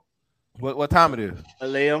 Dog. What time it is?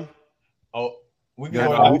 11. Oh, we can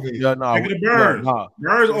go to Applebee's. Take her to Burns.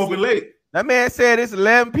 Burns open late. That man said it's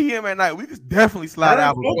 11 p.m. at night. We could definitely slide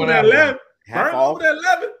out. Open at 11. Burns open at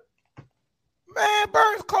 11. Man,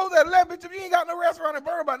 Burns closed at 11. If you ain't got no restaurant at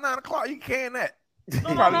Burns by 9 o'clock, you can that.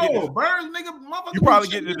 No, Burns, nigga, motherfucker. You probably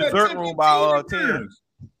get to the dessert room by 10.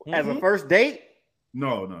 As a first date?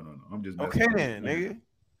 No. I'm just okay then, nigga.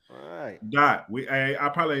 All right. Dot. I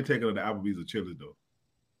probably ain't taking her to Applebee's or Chili's though.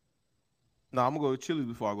 No, I'm gonna go to Chili's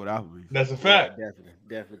before I go to Applebee's. That's a fact.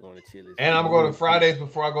 Definitely going to Chili's. And I'm going to Fridays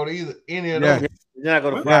before I go to any of those. You're not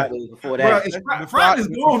going to Fridays before that. Friday's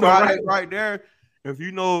going right there. If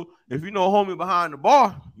you know homie behind the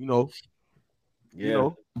bar, you know. Yeah.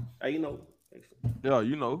 You know. Yeah,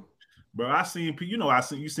 you know. Bro, I seen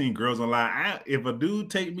you seen girls online. If a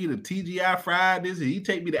dude take me to TGI Fridays and he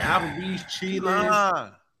take me to Applebee's, Chili's,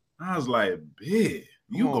 I was like, bitch,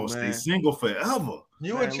 you gonna stay single forever.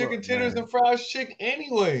 You a chicken tenders and fried chicken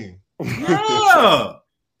anyway. Yeah.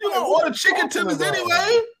 You gonna order chicken tenders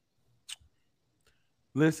anyway.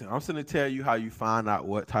 Listen, I'm gonna tell you how you find out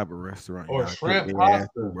what type of restaurant or shrimp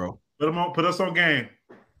pasta, bro. Put us on game.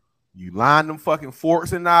 You line them fucking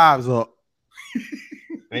forks and knives up,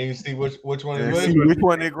 and you see which one and is see which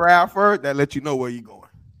one they grab first. That let you know where you going.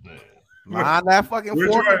 Line that fucking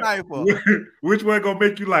fork and knife up. Which one gonna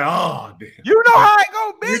make you like, oh damn? You know how it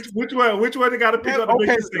go, bitch. Which one they gotta pick up to make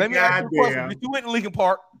you say, let me ask you a question. Did you went to Lincoln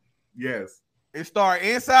Park? Yes. It start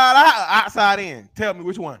inside out or outside in? Tell me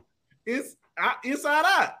which one. It's inside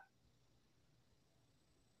out.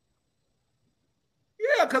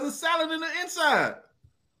 Yeah, because it's salad in the inside.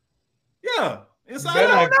 Yeah, inside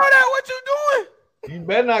out. I don't know that. What you doing? You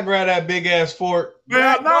better not grab that big ass fork.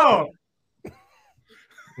 Man, no.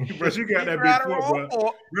 Bro, she got that big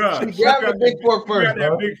fork, bro. She grabbed the big fork first, bro.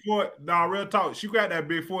 That big fork. Nah, real talk. She grabbed that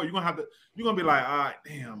big fork. You're gonna be like, all right,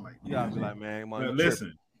 damn, like, you gotta be like, man,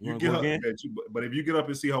 listen. You get her, but if you get up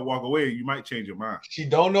and see her walk away, you might change your mind. She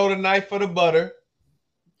don't know the knife for the butter.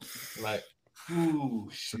 Like, ooh,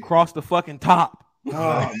 shit. Across the fucking top.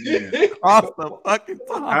 Oh man, across the fucking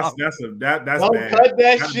top. That's don't bad. Cut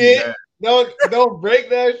that shit. Don't break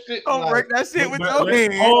that shit. Don't break that shit with your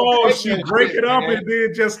hand. Oh, she break it up and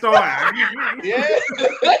then just start. Yeah.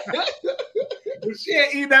 She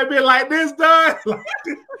ain't eat that bit like this, dog. She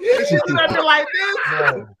eat that bit like this.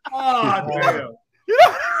 No. Oh damn.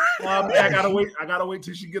 Oh man, I gotta wait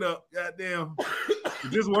till she get up. God damn.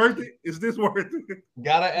 Is this worth it? Is this worth it?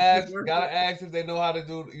 Gotta ask if they know how to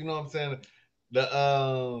do, you know what I'm saying?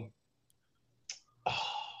 The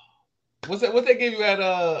what they give you at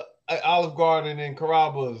Olive Garden and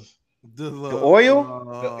Carrabba's? The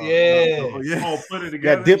oil? Yeah. Oh, put it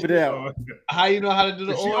together. Dip it out. How you know how to do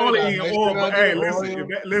the oil? She only eating oil, but hey,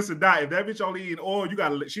 listen, Doc, if that bitch only eating oil,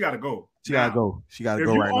 she gotta go. She gotta go. She gotta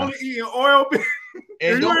go right now. If you only eating oil,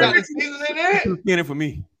 and you don't got the seasoning in it? She's skinning for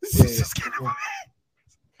me.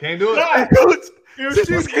 Can't do it. If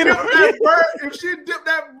she dip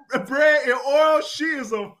that bread in oil, she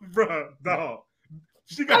is a dog.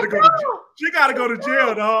 She gotta go. She gotta go to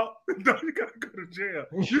jail, dog. No, you gotta go to jail.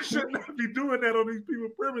 You should not be doing that on these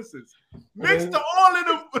people's premises. Mix the oil in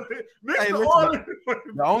them.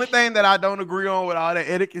 The only thing that I don't agree on with all that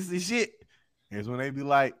etiquette shit is when they be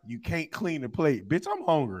like, "You can't clean the plate, bitch. I'm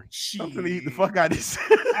hungry. I'm gonna eat the fuck out of this."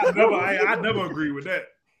 I never agree with that.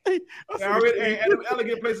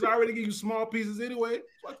 Elegant places already give you small pieces anyway.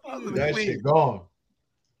 That shit gone.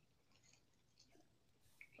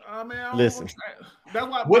 Man, listen. That's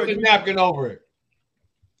why. Put the napkin over it.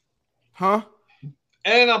 Huh?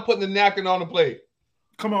 And I'm putting the napkin on the plate.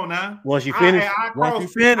 Come on now. Once you finish. I cross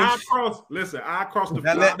the.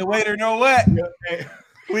 Let the waiter know what.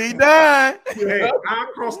 We done. Hey,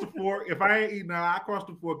 I cross the fork. If I ain't eating now, I cross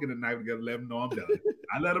the fork and the knife together. Let them know I'm done.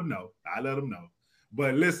 I let them know.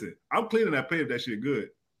 But listen, I'm cleaning that plate if that shit good.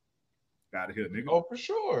 Out of here, nigga. Oh, for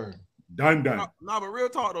sure. Done. No, but real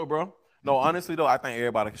talk though, bro. No, honestly though, I think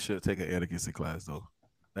everybody should take an etiquette class though.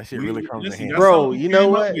 That shit really comes in handy. Bro, you know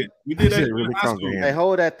what? We did that really comes in handy. Hey,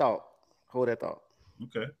 hold that thought.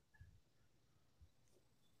 Okay.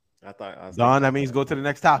 I thought Don, that means go to the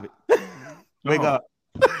next topic. Wake up.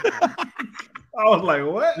 I was like,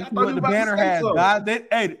 what? This is what the banner has, guys.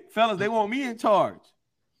 Hey, fellas, they want me in charge.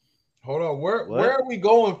 Hold on. Where are we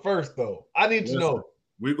going first, though? I need to know.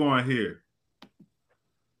 We're going here.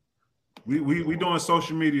 We doing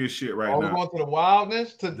social media shit right now. We're going to the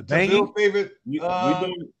wildness, to Bill's favorite.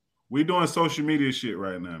 We doing social media shit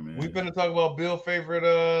right now, man. We finna talk about Bill's favorite.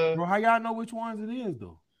 Bro, how y'all know which ones it is,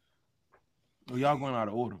 though? Oh, y'all going out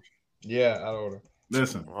of order? Yeah, out of order.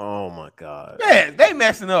 Listen. Oh my God. Yeah, they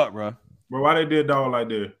messing up, bro. Bro, why they did dog like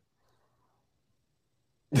that?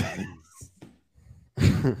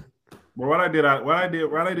 Bro, why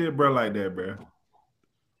they did bro like that, bro?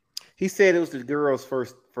 He said it was the girl's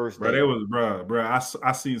first bro, day. It was bro.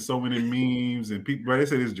 I seen so many memes and people, bro. They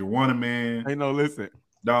said it's Juwanna man. Hey, no, listen,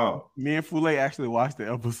 dog. Me and Fule actually watched the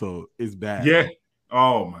episode. It's bad. Yeah.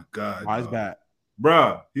 Oh my God. Why it's bad,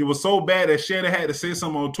 bro? It was so bad that Shannon had to say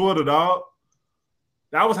something on Twitter, dog.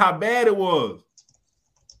 That was how bad it was.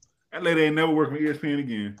 That lady ain't never working with ESPN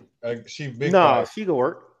again. She big. No, she go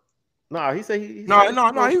work. No, he said he. No,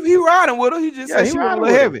 he riding with her. He just said she was a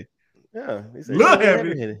little heavy. Yeah, he said little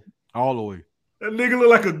heavy. All the way. That nigga look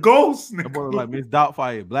like a ghost. That boy look like Miss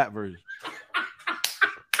Doubtfire, black version.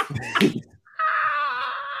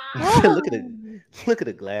 Look at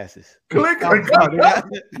the glasses. Look at the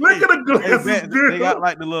glasses. They got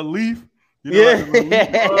like the little leaf. You know,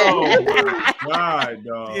 yeah. Oh my God,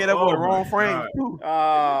 dog. Yeah, that was the wrong frame too.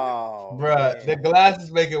 Oh, bruh, the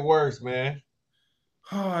glasses make it worse, man.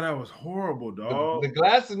 Oh, that was horrible, dog. The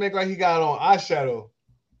glasses make like he got on eyeshadow.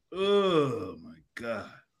 Oh my God.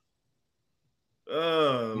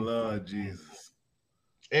 Oh Lord Jesus.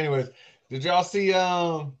 Anyways, did y'all see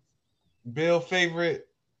Bill favorite?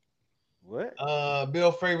 What?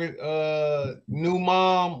 Bill favorite new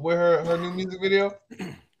mom with her new music video?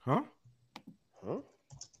 Huh?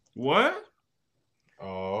 What?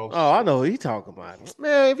 Oh, I know who you talking about.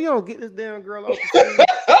 Man, if you don't get this damn girl off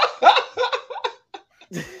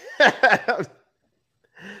the screen.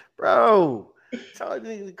 Bro. Tell you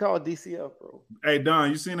niggas to call DCF, bro. Hey Don,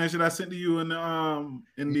 you seen that shit I sent to you in the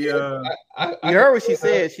you heard what she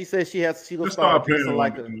said. She said she gonna start dressing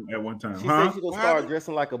like at one time. She said she gonna start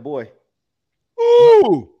dressing like a boy.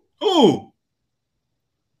 Ooh. Who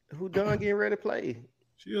Don getting ready to play?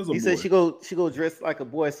 He said she go dress like a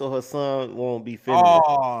boy so her son won't be feminine.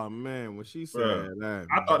 Oh man, when she said that,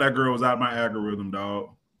 I thought that girl was out my algorithm,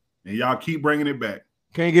 dog. And y'all keep bringing it back.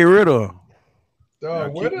 Can't get rid of her.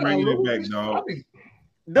 Dog, keep bringing it back, dog.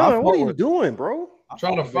 Don, what are you doing, bro? I'm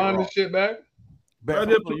trying to find this shit back. I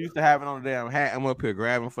used to have it on the damn hat. I'm up here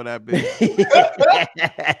grabbing for that bitch.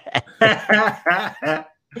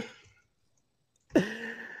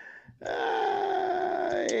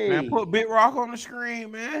 Man, put Big Rock on the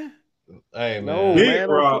screen, man. Hey, man. No, man,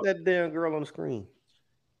 don't put that damn girl on the screen.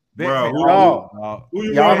 Bro, who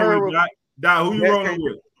you y'all rolling with? Dot, who you rolling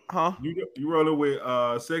with? Huh? You rolling with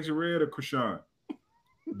Sexy Red or Krishan?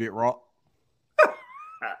 Big Rock.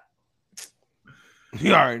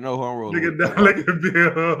 You already know who I'm rolling with. Look at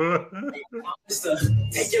Bill.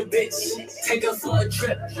 Take your bitch, take her for a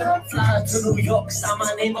trip. Fly to New York, sign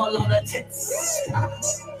my name all on her tits.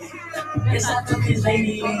 Yes, I took his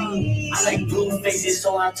lady. I like blue faces,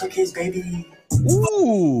 so I took his baby.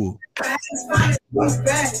 Ooh.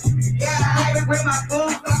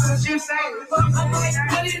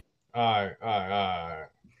 All right.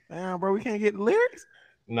 Damn, bro, we can't get the lyrics?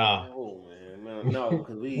 Nah. Oh, man. No,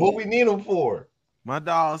 because what we need them for? My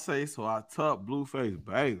dog say, so I tuck Blueface,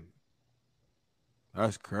 baby.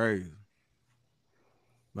 That's crazy.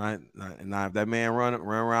 Now, if that man run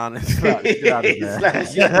around and slap the shit out of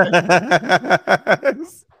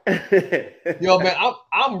that. Yo, man,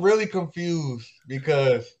 I'm really confused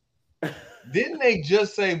because didn't they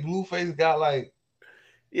just say Blueface got like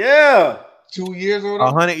 2 years or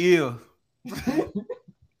whatever? 100 years.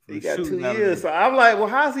 He got 2 years. So I'm like, well,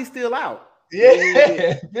 how's he still out?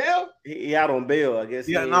 Yeah, Bill? He out on bail, I guess.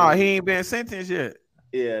 Yeah, he ain't been sentenced yet.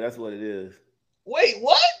 Yeah, that's what it is. Wait,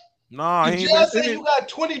 what? No, he just said you got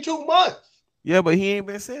 22 months. Yeah, but he ain't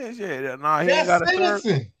been sentenced yet. Nah, he ain't got a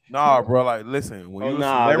sentencing. Nah, bro, like listen. When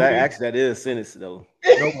that is sentence though.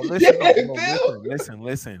 No, but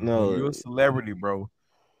listen. No, when you're a celebrity, bro,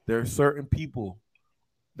 there's certain people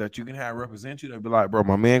that you can have represent you that be like, bro,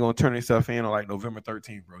 my man gonna turn himself in on like November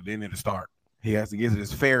 13th, bro. Then it'll start. He has to get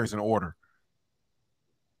his affairs in order.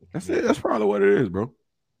 That's it. That's probably what it is, bro.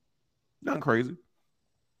 Nothing crazy.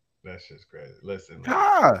 That's just crazy. Listen,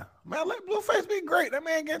 man. Man, let Blueface be great. That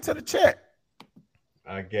man get to the check.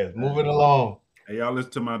 I guess. Moving along. Hey, y'all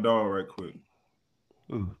listen to my dog right quick.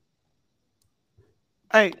 Ooh.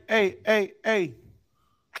 Hey.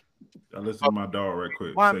 Y'all listen to my dog right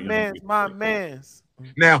quick. My man's.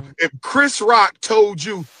 Now, if Chris Rock told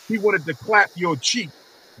you he wanted to clap your cheek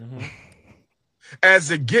as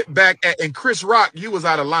a get back and Chris Rock, you was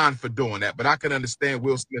out of line for doing that, but I can understand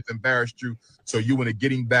Will Smith embarrassed you, so you want to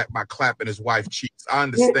get him back by clapping his wife's cheeks. I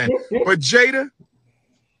understand. But Jada,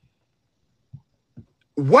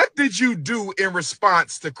 what did you do in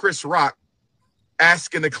response to Chris Rock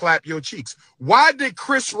asking to clap your cheeks? Why did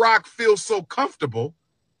Chris Rock feel so comfortable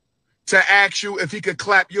to ask you if he could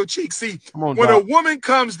clap your cheeks? See, when a woman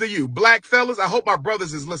comes to you, black fellas, I hope my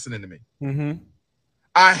brothers is listening to me.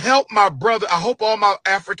 I help my brother. I hope all my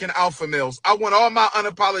African alpha males, I want all my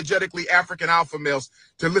unapologetically African alpha males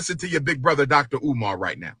to listen to your big brother, Dr. Umar,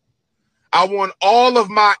 right now. I want all of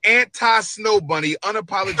my anti-snow bunny,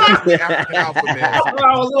 unapologetically African alpha males. I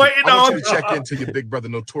want you to check into your big brother,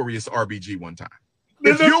 Notorious RBG, one time.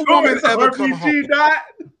 If your woman ever come home.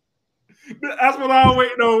 That's what I was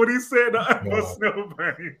waiting on when he said the snow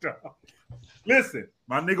bunny, dog. Listen,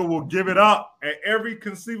 my nigga will give it up at every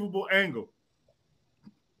conceivable angle.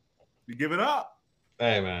 You give it up.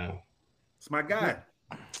 Hey, man. It's my guy.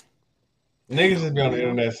 Niggas just be on the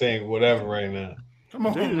internet saying whatever right now. Come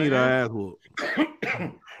on, man. Need ass whoop.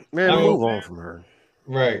 Man, move on from her.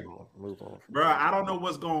 Right. Move on. Bro, I don't know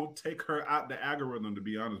what's going to take her out the algorithm, to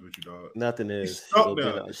be honest with you, dog. Nothing is.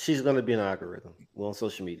 She's going to be an algorithm. We're on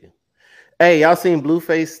social media. Hey, y'all seen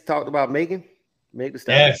Blueface talked about Megan? Meg Thee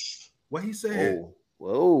Stallion? Yes. What he said?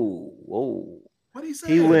 Whoa. What he said?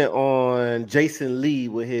 He went on Jason Lee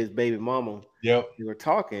with his baby mama. Yep. They were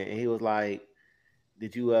talking, and he was like,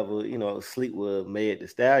 did you ever, sleep with Meg Thee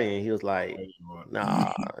Stallion? He was like,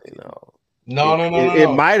 nah, No. It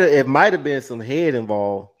might have been some head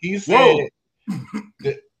involved. He said,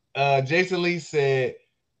 Jason Lee said,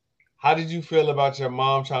 how did you feel about your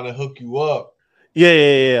mom trying to hook you up?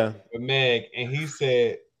 Yeah. With Meg, and he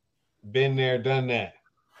said, been there, done that.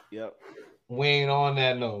 Yep. We ain't on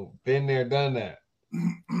that note. Been there, done that.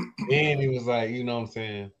 And he was like, you know what I'm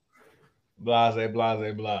saying? Blase.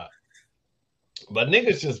 But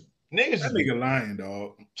niggas just that nigga lying,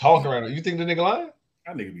 dog. Talking right now. You think the nigga lying?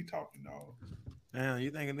 That nigga be talking, dog. Damn,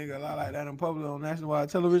 you think a nigga lie like that in public on national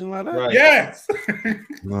television like that? Right. Yes.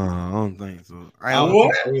 No, I don't think so. I don't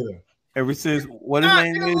think so either. Ever since what his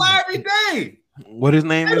name is? Lie every day. What his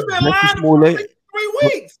name is? Jesse Smollett. 3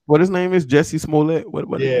 weeks. What his name is? Jesse Smollett.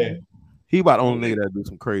 What? Yeah. He about the only nigga that do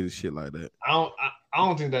some crazy shit like that. I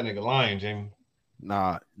don't think that nigga lying, Jamie.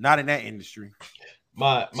 Nah, not in that industry.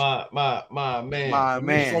 My man. So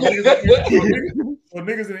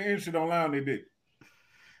niggas in the industry don't lie on their dick.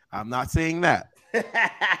 I'm not saying that.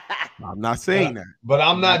 I'm not saying that. But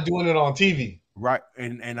I'm not doing it on TV. Right.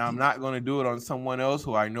 And I'm not going to do it on someone else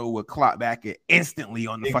who I know will clock back it instantly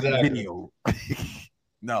on the fucking video.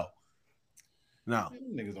 No.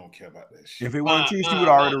 Niggas don't care about that shit. If it wasn't she would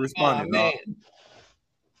already responded.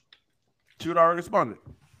 She would already responded.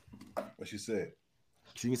 What she said?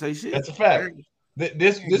 She didn't say shit. That's a fact.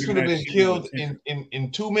 This would have been killed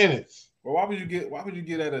in 2 minutes. Well, why would you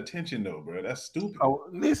get that attention though, bro? That's stupid. Oh,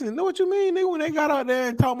 listen, know what you mean, nigga? When they got out there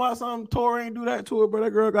and talking about something, Tori ain't do that to her, but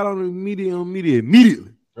that girl got on the media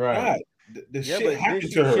immediately. Right. The shit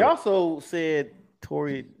happened to her. She also said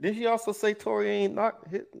Tori. Did she also say Tori ain't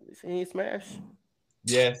she ain't smashed?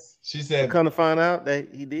 Yes, she said. Come to find out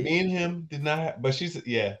that he did. Me and him did not have, but she said,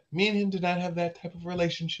 yeah, me and him did not have that type of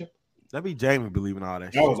relationship. That be Jamie believing all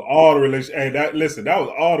that. That was all the relationship. Hey, that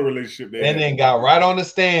was all the relationship. And then got right on the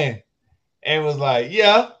stand and was like,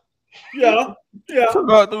 yeah. She got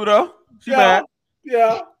through though. She bad.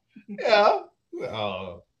 Yeah.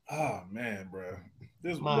 Oh man, bro.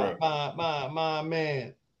 This my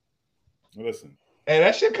man. Listen. Hey,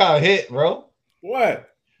 that shit kind of hit, bro. What?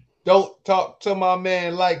 Don't talk to my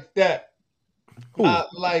man like that. Who? I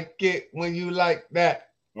like it when you like that.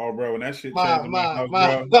 Oh, bro, when that shit changed my house,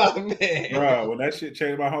 man. Bro, when that shit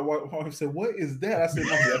changed my house, I said, "What is that?" I said,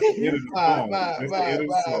 "No, that's the end of the song." That's the end of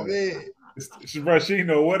the song. Bro, she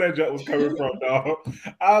know where that joke was coming from, dog.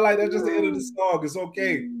 I like that's just the end of the song. It's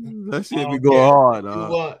okay. That shit be going hard,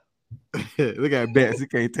 dog. Look at Bets, he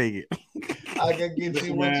can't take it. I can get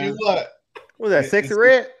you what you want. Was that Sexy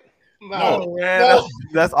Red? No, man,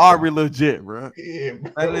 that's Aubrey legit, bro. Yeah,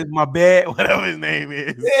 bro. That is my bad, whatever his name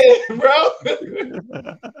is. Yeah, bro.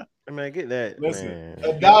 Man, get that. Listen, man.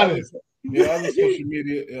 Adonis. Other social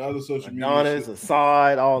media, Adonis,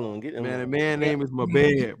 Aside, all of them. Get them. Man, the man name is my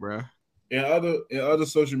bad, bro. In other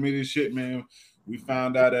social media shit, man, we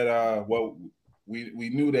found out that we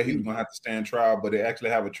knew that he was gonna have to stand trial, but they actually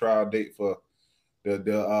have a trial date for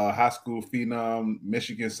the high school phenom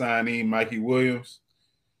Michigan signee Mikey Williams.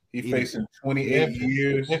 He facing 28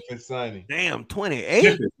 years. Memphis signing. Damn,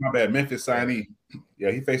 28? My bad. Memphis signee.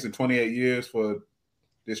 Yeah, he facing 28 years for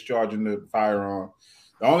discharging the firearm.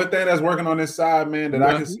 The only thing that's working on this side, man, that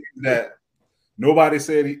I can see is that nobody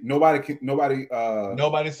saw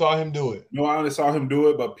him do it. No, I only saw him do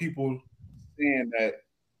it, but people saying that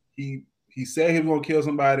he said he was gonna kill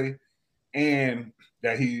somebody, and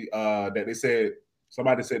that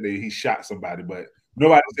somebody said that he shot somebody, but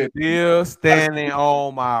nobody said. Still standing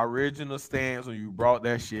on my original stance when you brought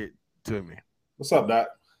that shit to me. What's up, Doc?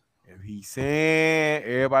 If he's saying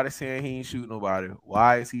everybody saying he ain't shoot nobody,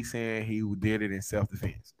 why is he saying he did it in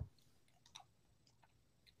self-defense?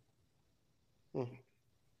 If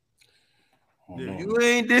you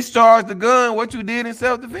ain't discharged the gun, what you did in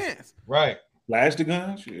self-defense? Right. Flash the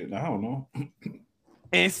gun? Shit, I don't know.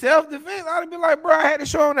 In self-defense, I'd be like, bro, I had to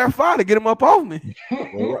show him that fire to get him up off me.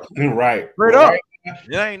 Right. Straight up.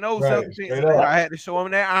 There ain't no self-defense. I had to show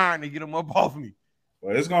him that iron to get him up off me.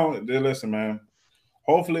 Well, it's going to listen, man.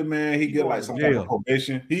 Hopefully, man, he get like some type of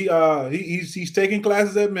probation. He's taking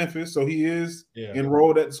classes at Memphis, so he is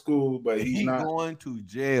enrolled at the school, but he's not going to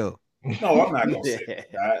jail. No, I'm not gonna say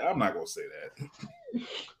that. I'm not gonna say that.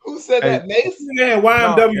 Who said that, Mace? Yeah,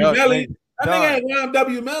 YMW Melly. I think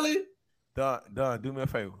YMW Melly. Done. Do me a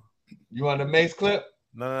favor. You want the Mace clip?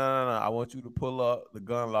 No. I want you to pull up the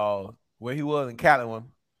gun laws where he was in Cali.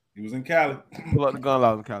 He was in Cali. Pull up the gun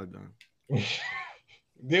laws in Cali, done.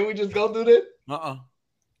 Didn't we just go through this?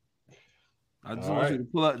 I just want you to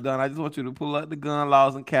pull up, Don. I just want you to pull up the gun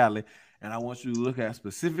laws in Cali, and I want you to look at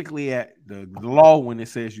specifically at the law when it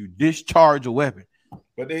says you discharge a weapon.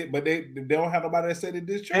 But they don't have nobody that said it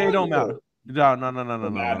this charge. It don't matter. No.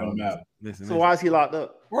 Don't matter. Listen. Why is he locked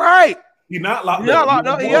up? Right. He not locked up. Not locked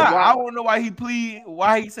up. Yeah. I want to know why he plead.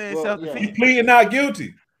 Why he saying self-defense. He pleading not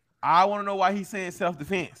guilty. I want to know why he's saying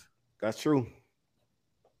self-defense. That's true.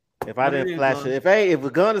 If I didn't flash it, if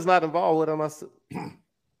a gun is not involved with him,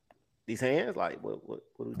 these hands, like what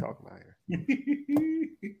are we talking about here?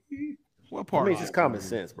 What part? I mean, it's just common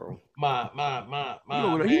sense, bro. My.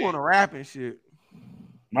 He want to rap and shit.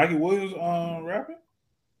 Mikey Williams rapping?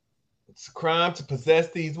 It's a crime to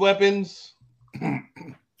possess these weapons.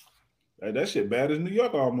 That shit bad as New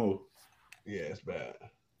York almost. Yeah, it's bad.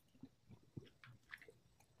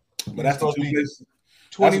 But that's the 2 places.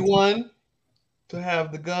 21 to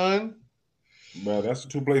have the gun. Bro, that's the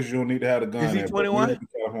 2 places you don't need to have the gun. Is he 21?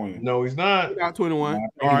 No, he's not. He's not 21.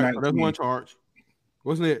 All right, that's one charge.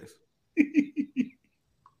 What's next?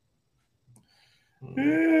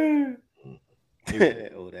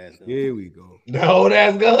 Old ass gun. Here we go. The old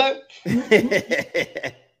ass gun.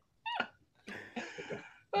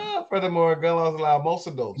 Furthermore, gun laws allow most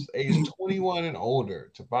adults aged 21 and older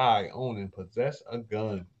to buy, own, and possess a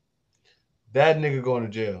gun. That nigga going to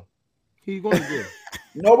jail. He going to jail.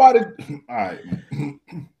 Nobody. All right.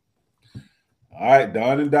 All right.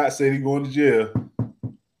 Don and Dot said he going to jail.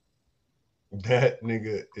 That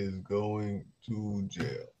nigga is going to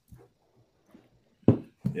jail.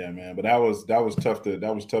 Yeah, man. But that was tough to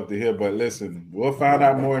hear. But listen, we'll find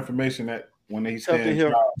out more information that when he tough to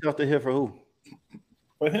hear. Tough to hear for who?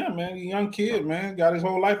 For him, man. A young kid, man, got his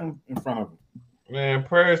whole life in front of him. Man,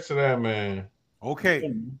 prayers to that man.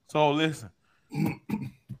 Okay, so listen.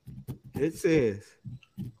 It says,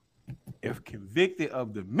 if convicted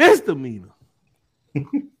of the misdemeanor,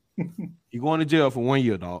 you're going to jail for 1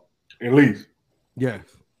 year, dog. At least. Yes.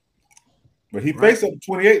 But he faced up to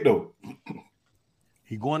 28, though.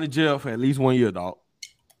 He going to jail for at least 1 year, dog.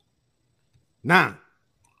 Now,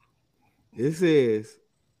 it says,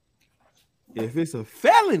 if it's a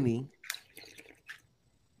felony,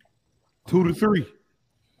 2 to 3.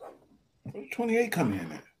 28 coming in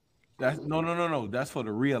there. That's no. That's for the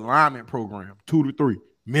realignment program. 2 to 3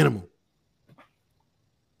 minimum.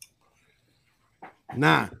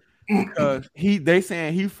 Nah, because they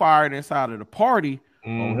saying he fired inside of the party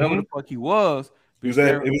or whatever the fuck he was. It was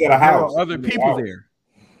at a house. Other people there,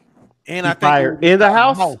 and I think fired in the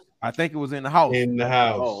house. I think it was in the house. In the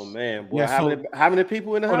house. Oh man, boy, yeah, how many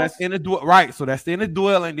people in the house? That's in the right. So that's in the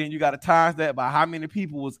dwelling. Then you got to times that by how many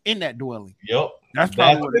people was in that dwelling. Yep. That's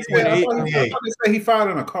probably what I thought they say he fired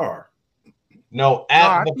in a car. No,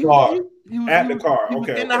 at the car. The car. He was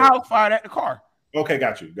in the house, fired at the car. Okay,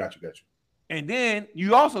 got you. And then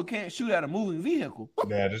you also can't shoot at a moving vehicle.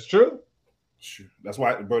 That is true. That's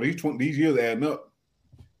why, bro. These years adding up.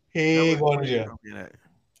 He ain't going to jail.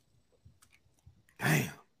 Damn.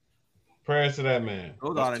 Prayers to that man.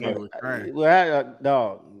 Those are the niggas. Well,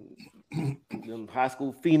 dog, them high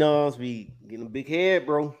school phenoms be getting a big head,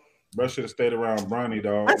 bro. Bro should have stayed around Bronny,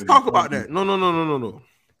 dog. Let's talk about that. No.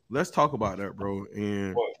 Let's talk about that, bro.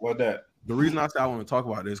 And what that? The reason I said I want to talk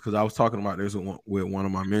about this because I was talking about this with one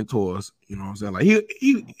of my mentors. You know what I'm saying? Like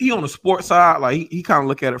he on the sports side, like he kind of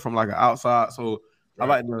look at it from like an outside. So I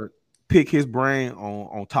like to pick his brain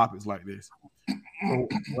on topics like this. So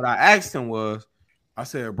what I asked him was, I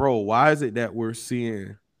said, bro, why is it that we're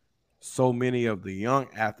seeing so many of the young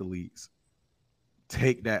athletes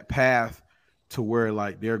take that path to where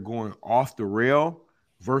like they're going off the rail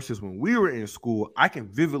versus when we were in school? I can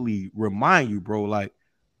vividly remind you, bro, like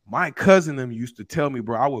my cousin them used to tell me,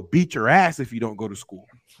 bro, I will beat your ass if you don't go to school.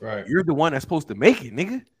 Right. You're the one that's supposed to make it,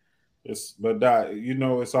 nigga. But you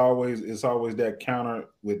know, it's always that counter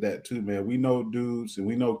with that too, man. We know dudes and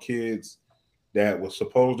we know kids that was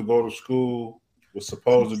supposed to go to school, was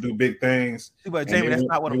supposed to do big things. But Jamie, that's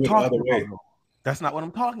not what I'm talking about. Bro. That's not what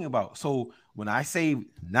I'm talking about. So when I say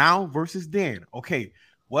now versus then, okay,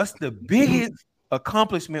 what's the biggest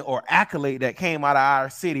accomplishment or accolade that came out of our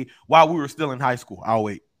city while we were still in high school? I'll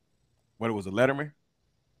wait. Whether it was a Letterman,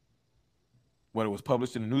 whether it was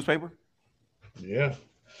published in the newspaper. Yeah.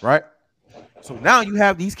 Right? So now you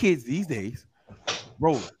have these kids these days,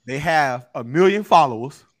 bro, they have 1 million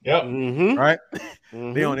followers. Yep. Mm-hmm. Right?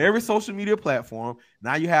 Mm-hmm. They on every social media platform.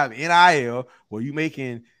 Now you have NIL where you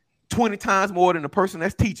making 20 times more than the person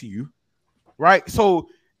that's teaching you. Right? So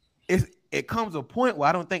it comes a point where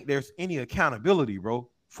I don't think there's any accountability, bro.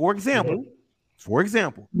 For example,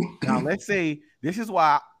 now let's say this is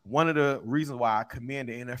why one of the reasons why I commend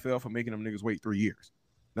the NFL for making them niggas wait 3 years.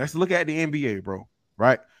 Let's look at the NBA, bro.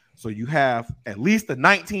 Right? So you have at least a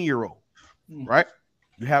 19-year-old, right?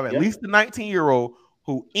 You have at least a 19-year-old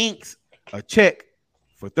who inks a check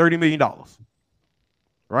for $30 million.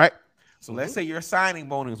 right? So let's say your signing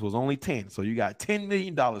bonus was only 10. So you got $10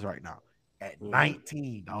 million right now at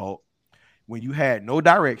 19, dog. When you had no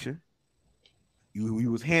direction,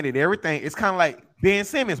 you was handed everything. It's kind of like Ben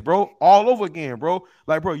Simmons, bro, all over again, bro.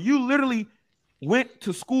 Like, bro, you literally went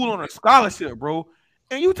to school on a scholarship, bro,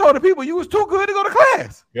 and you told the people you was too good to go to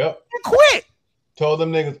class. Yep. And quit. Told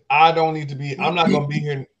them niggas, I'm not gonna be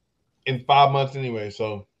here in 5 months anyway.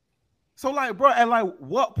 So like, bro, at like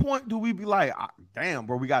what point do we be like, damn,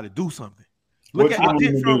 bro, we got to do something? Look at the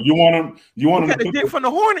jit from you want him to jit from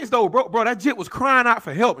the Hornets though, bro. Bro, that jit was crying out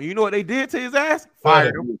for help. And you know what they did to his ass?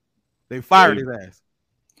 Fired him. They fired his ass.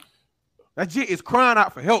 That jit is crying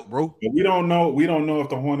out for help, bro. But we don't know if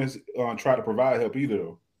the Hornets try to provide help either,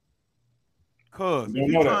 though. Cause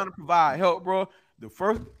if you're trying to provide help, bro,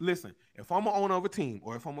 if I'm an owner of a team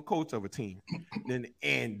or if I'm a coach of a team, then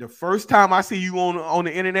and the first time I see you on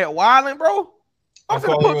the internet wilding, bro, I'm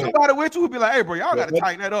gonna put somebody with you who be like, hey, bro, y'all gotta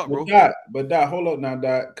tighten that up, bro. But Dot, hold up now,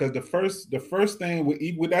 Dot, because the first thing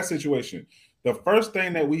with that situation, the first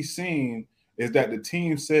thing that we seen is that the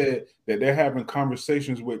team said that they're having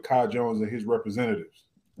conversations with Kai Jones and his representatives.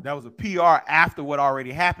 That was a PR after what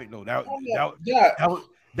already happened, though.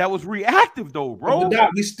 That was reactive, though, bro.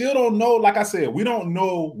 But we still don't know. Like I said, we don't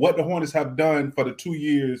know what the Hornets have done for the 2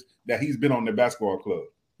 years that he's been on the basketball club.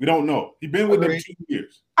 We don't know. He's been with them 2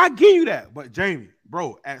 years. I give you that, but Jamie,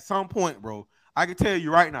 bro, at some point, bro, I can tell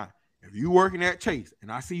you right now, if you working at Chase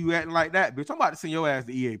and I see you acting like that, bitch, I'm about to send your ass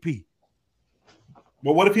to EAP.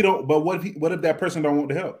 But what if he don't? But what if that person don't want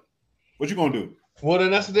the help? What you gonna do? Well, then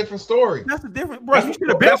that's a different story. That's a different, bro. You should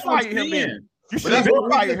have been fired him then. You should have been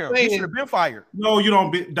fired him. You should have been fired. No, you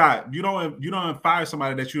don't die. You don't fire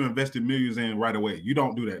somebody that you invested millions in right away. You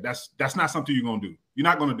don't do that. That's not something you're gonna do. You're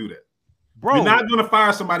not gonna do that. Bro, you're not gonna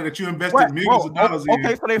fire somebody that you invested millions of dollars in.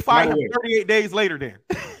 Okay, so they fired him 38 days later then.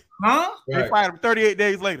 Huh? They fired him 38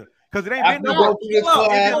 days later. Because it ain't been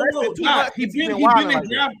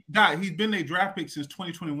He's been a draft pick since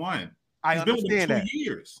 2021. I understand that. 2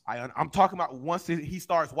 years. I'm talking about once he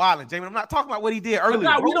starts wilding, Jamie. I'm not talking about what he did earlier.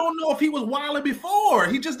 We don't know if he was wilding before.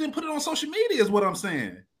 He just didn't put it on social media, is what I'm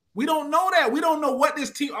saying. We don't know that. We don't know what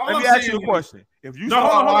this team. Let me ask you a question. If you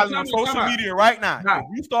start wilding on social media right now,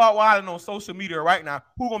 who's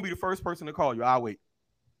gonna be the first person to call you? I'll wait.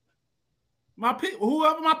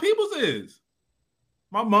 Whoever my people's is.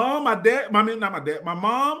 My mom, my dad, my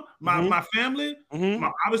mom, my family,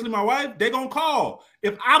 obviously my wife, they're gonna call.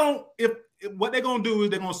 If what they're gonna do is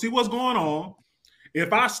they're gonna see what's going on.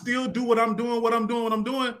 If I still do what I'm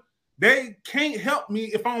doing, they can't help me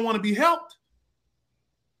if I don't want to be helped.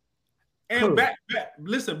 And back to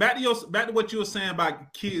what you were saying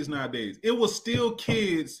about kids nowadays. It was still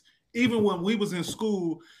kids, even when we was in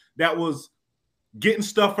school, that was getting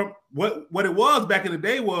stuff from what it was back in the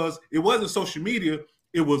day. It wasn't social media.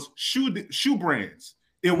 It was shoe brands.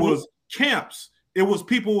 It was camps. It was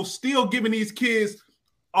people still giving these kids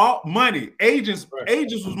all money. Agents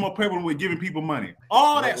was more prevalent with giving people money.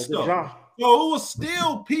 All that stuff. So it was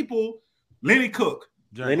still people. Lenny Cook.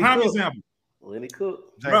 Prime example. Lenny Cook.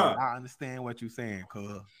 I understand what you're saying,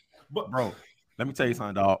 cuz. But bro, let me tell you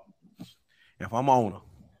something, dog. If I'm owner,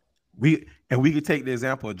 we could take the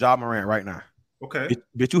example of Ja Morant right now. Okay.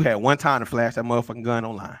 Bitch, you had one time to flash that motherfucking gun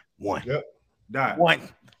online. One. Yep. Died. One.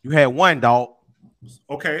 You had one, dog.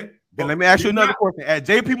 Okay. And let me ask you another question. At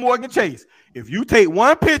JP Morgan Chase, if you take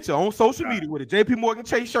one picture on social media with a JP Morgan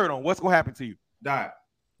Chase shirt on, what's gonna happen to you? Die.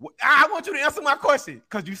 I want you to answer my question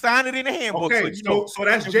because you signed it in the handbook. Okay, so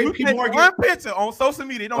that's JP Morgan. One picture on social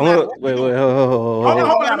media. Don't matter. Wait, hold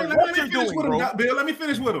on. Let me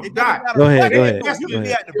finish with him. Go ahead.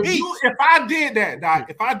 If I did that,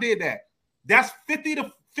 that's $50,000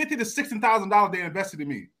 to $60,000 they invested in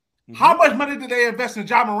me. How much money did they invest in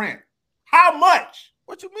Ja Morant? How much?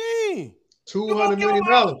 What you mean? $200 million.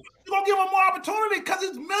 You're gonna give them more opportunity because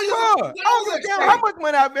it's millions of dollars. How much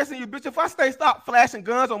money I invest in you, bitch? If I stop flashing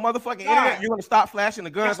guns on motherfucking internet, you're gonna stop flashing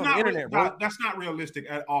the guns on the internet, bro. That's not realistic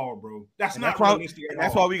at all, bro. That's not realistic at all.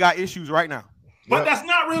 That's why we got issues right now. But that's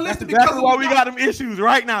not realistic. That's why we got them issues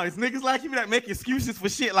right now. It's niggas like you that make excuses for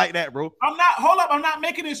shit like that, bro. I'm not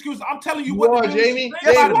making excuses. I'm telling you what. Jamie.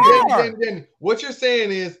 What you're saying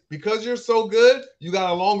is because you're so good, you got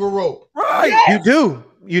a longer rope. Right. Yes.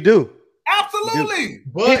 You do. Absolutely.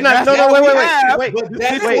 But he's not. Wait.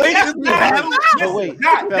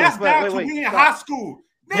 That's back to me in high school.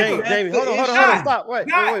 Jamie, hold on. Stop. Wait.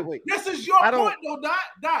 This is your point, though,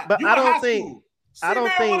 Dot. But I don't think.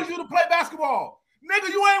 wanted you to play basketball. Nigga,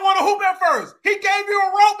 you ain't want to hoop at first. He gave you a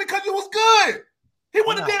rope because you was good. He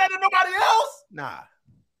wouldn't have did that to nobody else. Nah.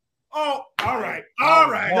 Oh, all right.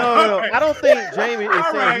 No. I don't think Jamie is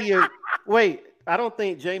saying he. Wait.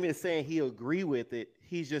 Jamie is saying he agree with it.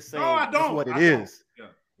 He's just saying it's what it is. Yeah.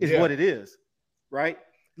 It's what it is, right?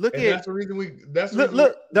 Look and at that's the reason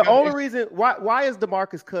look. The only reason why is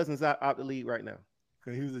DeMarcus Cousins out the league right now?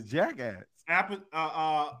 Because he was a jackass.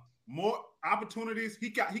 More opportunities. He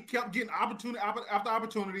kept getting opportunity after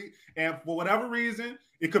opportunity, and for whatever reason,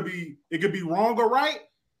 it could be wrong or right.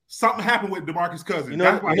 Something happened with DeMarcus Cousins. You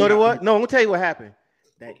know what? No, I'm gonna tell you what happened.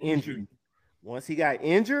 That injury. Once he got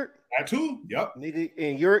injured, that too. Yep. Nigga,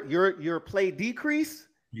 and your play decrease.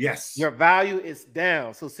 Yes. Your value is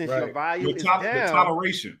down. So since your value is down, the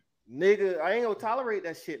toleration, nigga, I ain't gonna tolerate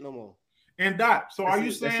that shit no more. And Dot, so are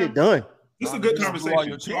you saying that shit done? This is a good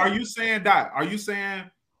conversation. So are you saying, Dot? Are you saying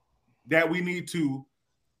that we need to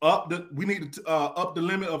up the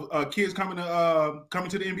limit of kids coming to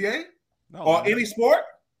the NBA or any sport?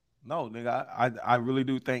 No, nigga, I really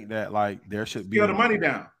do think that like there should be the money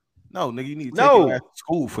down. No, nigga, you need to take your ass to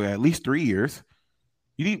school for at least 3 years.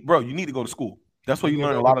 You need to go to school. That's where you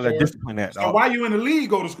learn a lot of that discipline at. So why you in the league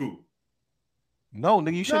go to school? No,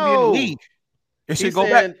 nigga, you shouldn't be in the league. It should go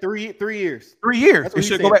back 3 years. 3 years. It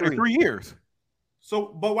should go back to 3 years. So,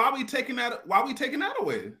 but why we taking that? Why we taking that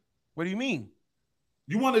away? What do you mean?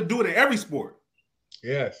 You want to do it in every sport?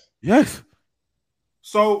 Yes. Yes.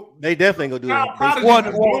 So they definitely gonna do that.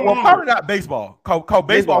 Well, probably not baseball. Cause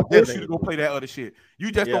baseball force you to go play that other shit.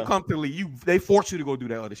 You just don't come to the league. They force you to go do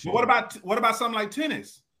that other shit. But what about something like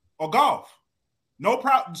tennis or golf? No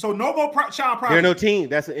problem. So no more child property. There's no team.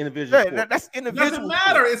 That's an individual. Yeah, that's individual. It doesn't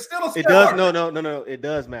matter. It's still a sport. It does. No. It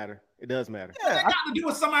does matter. It does matter. Yeah, it got to do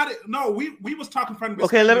with somebody. No, we was talking from the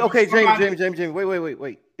Jamie.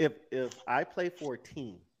 Wait. If I play for a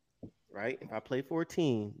team, right? If I play for a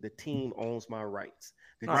team, the team owns my rights.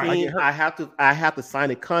 The team, I have to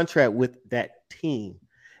sign a contract with that team.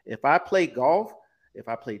 If I play golf, if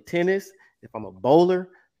I play tennis, if I'm a bowler,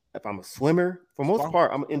 if I'm a swimmer, for most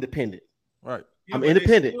part, I'm independent. Right. Yeah, I'm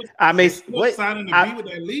independent. I may signing to be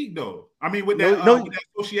with that league though. I mean, with that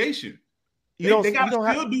association. They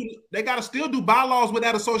gotta still do bylaws with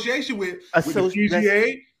that association with the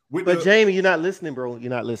PGA. Jamie, you're not listening, bro. You're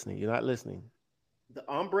not listening.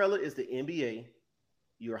 The umbrella is the NBA.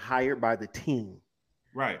 You're hired by the team.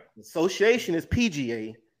 Right. The association is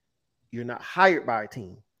PGA. You're not hired by a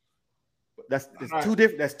team. That's two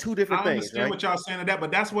different things. I understand what y'all saying to that,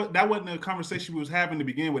 but that wasn't the conversation we was having to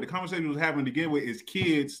begin with. The conversation we was having to begin with is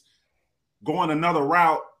kids going another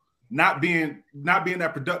route, not being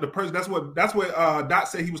that productive person. That's what Dot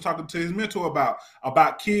said he was talking to his mentor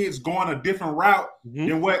about kids going a different route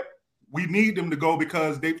than what we need them to go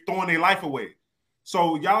because they've thrown their life away.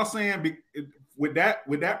 So y'all saying with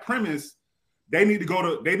that premise, they need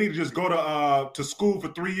to just go to school for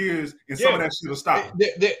 3 years and some of that shit will stop.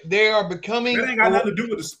 They are becoming. That ain't got nothing to do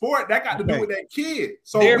with the sport. That got to do with that kid.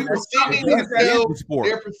 So they're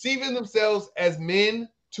perceiving themselves as men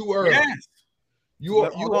too early. Yes. You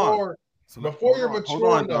are before you're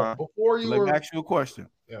mature enough. Before you let me ask you a question.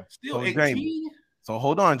 Yeah. Still 18. So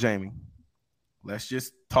hold on, Jamie. Let's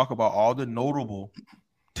just talk about all the notable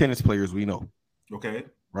tennis players we know. Okay.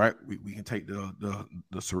 Right, we can take the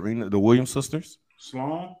Serena, the Williams sisters.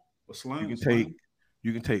 Sloan. You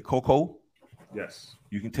can take Coco. Yes.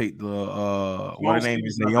 You can take the what her name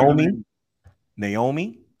is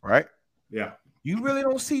Naomi, right? Yeah. You really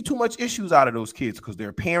don't see too much issues out of those kids because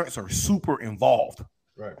their parents are super involved.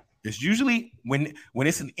 Right. It's usually when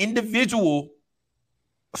it's an individual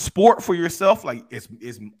sport for yourself, like it's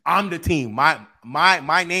I'm the team.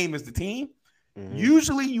 My name is the team. Mm-hmm.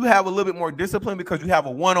 Usually you have a little bit more discipline because you have a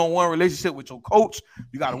one-on-one relationship with your coach.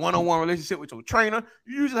 You got a one-on-one relationship with your trainer.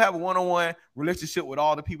 You usually have a one-on-one relationship with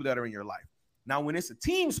all the people that are in your life. Now, when it's a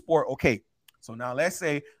team sport, okay. So now let's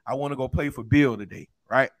say I want to go play for Bill today,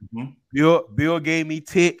 right? Mm-hmm. Bill gave me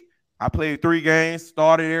tick. I played 3 games,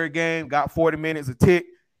 started every game, got 40 minutes of tick.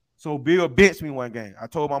 So Bill benched me one game. I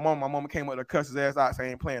told my mom came up to cuss his ass out, saying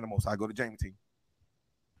I ain't playing no more. So I go to Jamie team.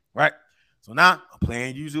 Right? So now I'm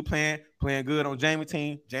playing good on Jamie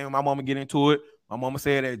team. Jamie, my mama get into it. My mama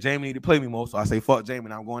said that Jamie need to play me more. So I say, fuck Jamie.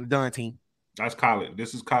 Now I'm going to Dunn team. That's college.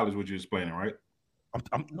 This is college what you're explaining, right?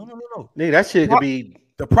 No. Nigga, that shit could be.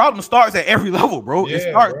 The problem starts at every level, bro. Yeah,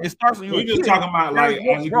 it starts when you're just talking about like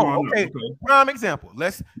as you go okay. Prime example.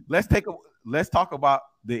 Let's talk about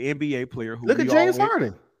the NBA player who look at James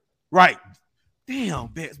Harden. Right. Damn,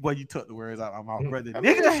 bitch, boy, you took the words out of my mouth, brother.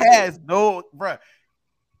 Nigga has no, bro.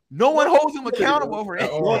 No one holds him accountable for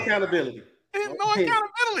anything. No accountability. No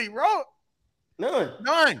accountability, bro.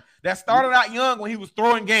 None. That started out young when he was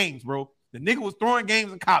throwing games, bro. The nigga was throwing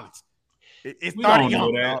games in college. It started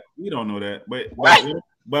young. We don't know that. But what?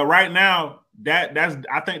 But right now,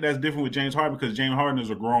 I think that's different with James Harden because James Harden is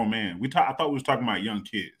a grown man. I thought we was talking about young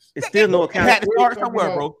kids. It's still no account. Had to start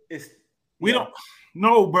somewhere, bro. We don't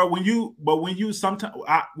know, but when you sometimes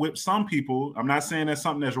with some people, I'm not saying that's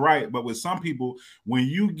something that's right, but with some people, when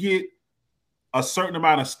you get a certain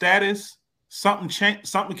amount of status, something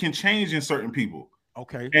can change in certain people.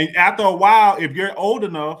 Okay. And after a while, if you're old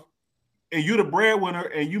enough and you're the breadwinner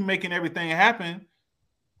and you making everything happen,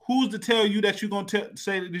 who's to tell you that you're gonna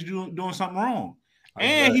say that you're doing something wrong?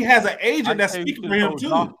 And he has an agent that's speaking for him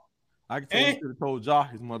too. I can tell you should have told Ja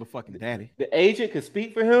his motherfucking daddy. The agent could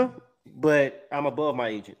speak for him, but I'm above my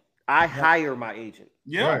agent. I hire my agent.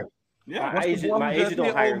 Yeah, right. Yeah. My agent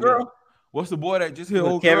don't hire me. What's the boy that just hit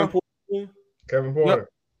old Kevin girl? Kevin Porter. Yep.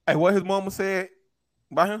 Hey, what his mama said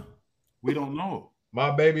about him? We don't know. My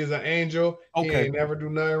baby is an angel. Okay. He ain't never do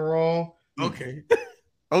nothing wrong. Okay.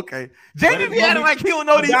 Okay. Jamie be acting like he don't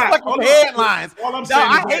know these fucking headlines. All I'm saying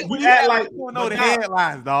I hate when you act like you don't know the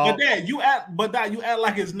headlines, dog. You act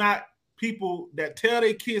like it's not people that tell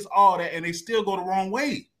their kids all that and they still go the wrong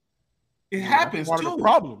way. It happens too. The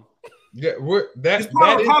problem. Yeah, that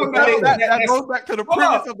goes back to the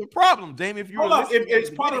premise of the problem, Jamie. If it's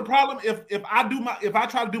part of the problem, if I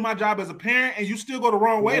try to do my job as a parent and you still go the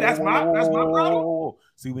wrong way, that's my problem.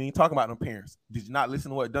 See, we ain't talking about them parents. Did you not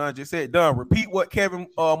listen to what Dunn just said? Dunn, repeat what Kevin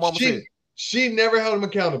mama said. She never held him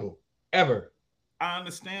accountable ever. I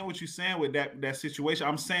understand what you're saying with that situation.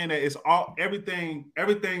 I'm saying that it's everything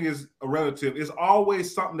is a relative. It's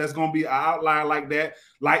always something that's gonna be an outlier like that.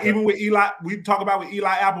 Like even with Eli, we talk about with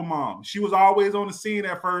Eli Applemom. She was always on the scene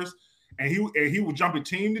at first, and he was jumping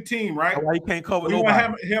team to team, right? Why he can't cover we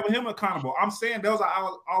nobody? Have him accountable. I'm saying those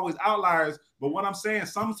are always outliers, but what I'm saying,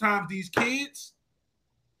 sometimes these kids,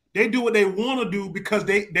 they do what they want to do because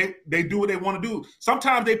they do what they want to do.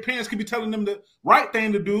 Sometimes their parents could be telling them the right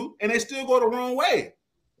thing to do, and they still go the wrong way.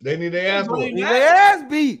 They need their ass beat. Need their ass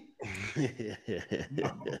beat.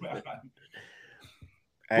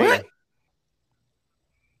 What?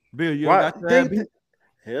 Bill, you got that beat?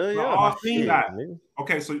 Hell yeah.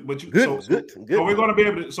 Okay, so but you good. So we're gonna be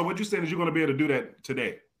able to. So what you're saying is you're gonna be able to do that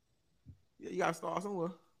today. Yeah, you gotta start somewhere.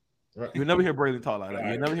 Right. You'll never hear Braylon talk like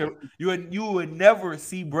that. You would never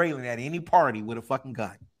see Braylon at any party with a fucking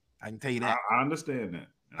gun. I can tell you that. I understand that.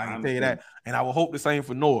 I can tell you that. And I will hope the same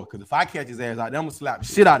for Noah. Because if I catch his ass out, I'm gonna slap the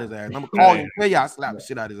shit out his ass. I'm gonna call him and tell you I slap the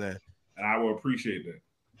shit out his ass. And I will appreciate that.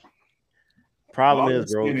 Problem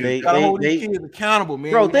is, bro, they gotta hold these kids accountable,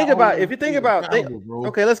 man. Bro, if you think about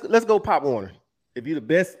okay, let's go Pop Warner. If you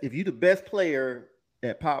the best player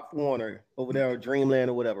at Pop Warner over there or Dreamland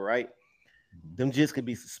or whatever, right? Them just could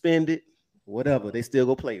be suspended, whatever. They still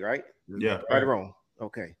go play, right? Yeah. Right or wrong.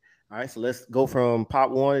 Okay. All right. So let's go from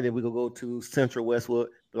Pop Warner, then we go to Central Westwood,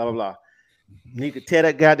 blah, blah, blah. Need to tear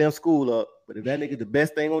that goddamn school up. But if that nigga the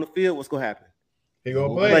best thing on the field, what's gonna happen? He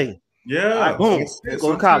gonna play. Yeah. Right, boom. Let's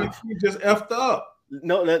go to college. He just effed up.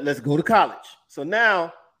 No, let's go to college. So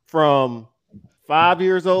now from 5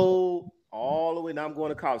 years old all the way, now I'm going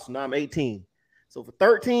to college. So now I'm 18. So for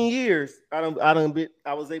 13 years, I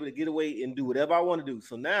was able to get away and do whatever I want to do.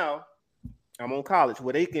 So now I'm on college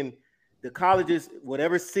where the colleges,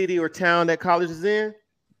 whatever city or town that college is in,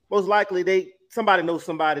 most likely somebody knows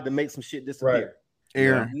somebody to make some shit disappear. Right.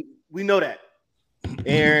 Aaron. We know that.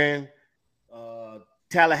 Aaron,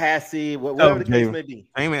 Tallahassee, whatever the case may be.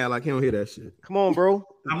 Hey man, like he don't hear that shit. Come on, bro.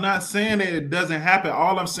 I'm not saying that it doesn't happen.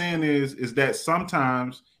 All I'm saying is that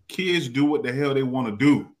sometimes kids do what the hell they want to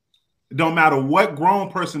do. It don't matter what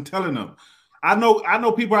grown person telling them. I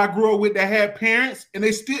know people I grew up with that had parents, and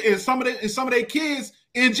they still and some of their kids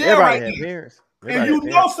in jail right now. Parents. And you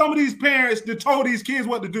know some of these parents that told these kids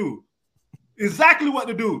what to do, exactly what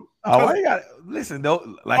to do. Oh, why you got listen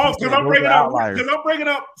though? Like because I'm bringing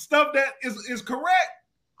up stuff that is correct.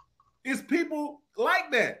 It's people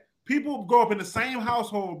like that. People grow up in the same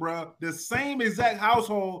household, bro, the same exact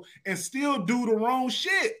household, and still do the wrong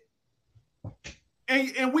shit.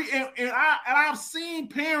 And I've seen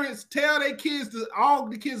parents tell their kids all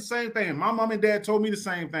the kids the same thing. My mom and dad told me the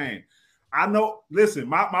same thing. I know. Listen,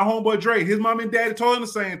 my homeboy Dre, his mom and daddy told him the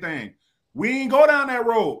same thing. We ain't go down that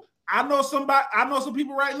road. I know some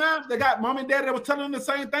people right now that got mom and daddy that was telling them the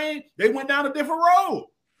same thing. They went down a different road.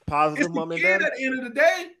 Positive mom and daddy. At the end of the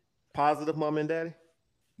day, positive mom and daddy.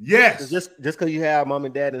 Yes. Just because you have mom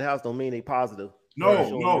and dad in the house don't mean they positive.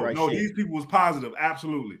 No. These people was positive.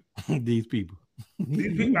 Absolutely. These people.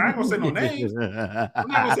 These people. I ain't gonna say no names. I'm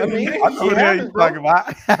not gonna say no names. What the hell you talking about?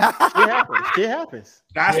 It happens.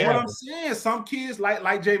 That's what I'm saying. Some kids, like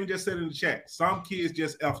Javen just said in the chat, some kids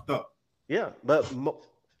just effed up. Yeah, but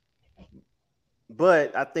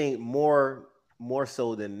I think more more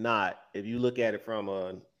so than not, if you look at it from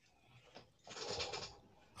a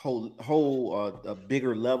a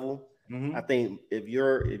bigger level, I think if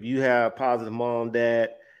you have positive mom,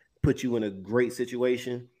 dad, put you in a great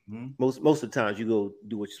situation, most of the times you go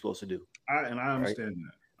do what you're supposed to do. I understand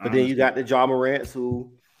that. But then you got the Ja Morants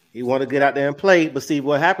who he want to get out there and play, but see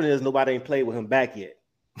what happened is nobody ain't played with him back yet.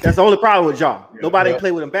 That's the only problem with Ja. Nobody ain't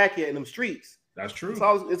played with him back yet in them streets. That's true.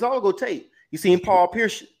 It's all go take. You seen Paul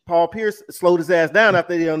Pierce slowed his ass down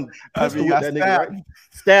after they pistol whipped that nigga, right?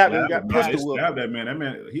 Stabbed him, got pistol whipped. Stabbed that man. That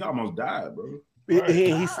man, he almost died, bro.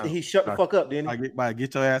 He shut the fuck up, didn't he?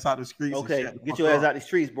 Get your ass out the streets. Okay, get your ass out the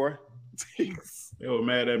streets, boy. They were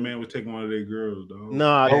mad that man was taking one of their girls, dog.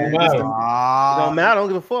 Nah, it don't matter. I don't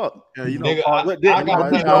give a fuck. Yeah, you know,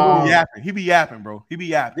 he be yapping, bro. He be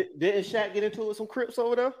yapping. Didn't Shaq get into it with some Crips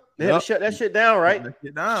over there? They had to shut that shit down, right?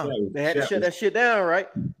 They had to shut that shit down, right?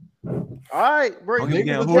 All right, bro. I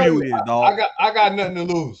got nothing to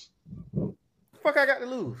lose. Fuck, I got to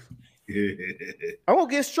lose. I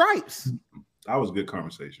won't get stripes. That was a good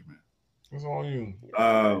conversation, man. What's on you?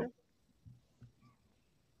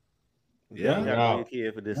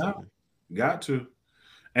 Got to.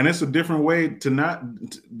 And it's a different way to not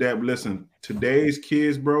that. Listen, today's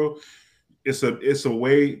kids, bro. It's a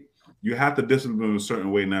way you have to discipline a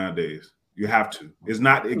certain way nowadays. You have to. It's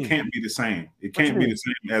not. It can't be the same. It can't be the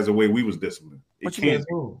same as the way we was disciplined. It can't,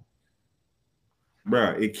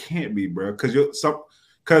 bro. It can't be, bro. Because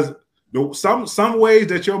some ways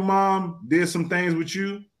that your mom did some things with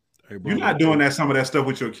you, hey, bro, you're not doing some of that stuff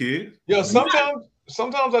with your kids. Yo, sometimes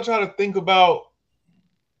I try to think about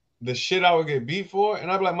the shit I would get beat for, and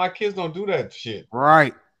I'd be like, my kids don't do that shit.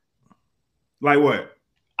 Right. Like what?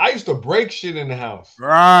 I used to break shit in the house.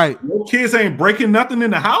 Right. Your kids ain't breaking nothing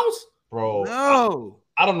in the house? Bro. No.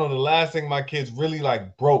 I don't know the last thing my kids really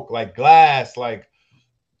like broke, like glass, like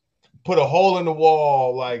put a hole in the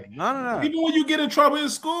wall, like no. Even when you get in trouble in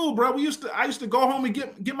school, bro, I used to go home and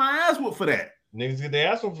get my ass whooped for that. Niggas get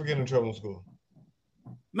their ass whooped for getting in trouble in school.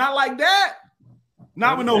 Not like that.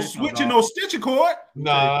 Not with no switching, no stitching cord.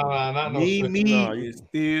 Nah, not no switching. You're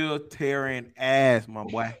still tearing ass, my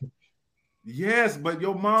boy. Yes, but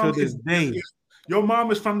your mom your mom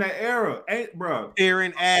is from that era, ain't bro?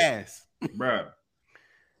 Tearing ass, bro.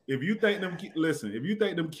 If you think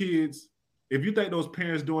those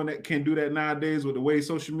parents doing that can do that nowadays with the way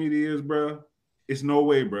social media is, bro, it's no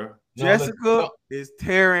way, bro. Jessica is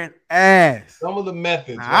tearing ass. Some of the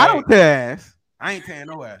methods. Right? I don't tear ass. I ain't tearing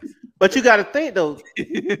no ass. But you got to think though,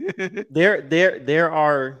 there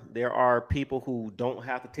are people who don't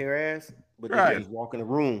have to tear ass, but they just walk in the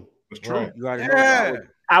room. That's true. You already know.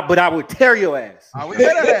 But I would tear your ass. I would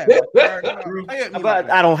tear that ass. But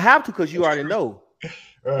I don't have to because you already know.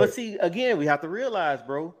 Right. But see, again, we have to realize,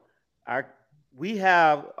 bro, we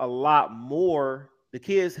have a lot more. The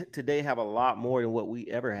kids today have a lot more than what we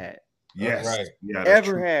ever had. Yes, right. Yeah,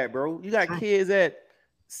 ever had, bro. You got kids at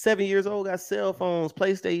 7 years old, got cell phones,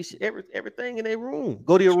 PlayStation, everything in their room.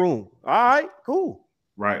 Go to your room. All right, cool.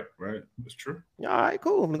 Right. That's true. All right,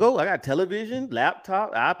 cool. I'm gonna go. I got television,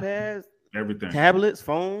 laptop, iPads, everything, tablets,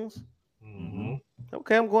 phones. Mm-hmm.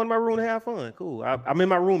 Okay, I'm going to my room to have fun. Cool. I'm in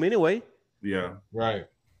my room anyway. Yeah. Right.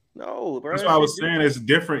 No, bro. That's what I was saying. It's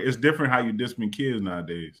different. It's different how you discipline kids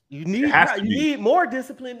nowadays. You need more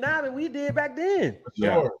discipline now than we did back then.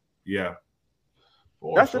 Sure. Yeah.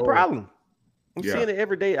 That's the problem. I'm seeing it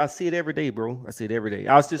every day. I see it every day, bro. I see it every day.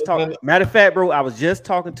 I was just talking. Matter of fact, bro, I was just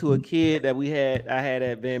talking to a kid that I had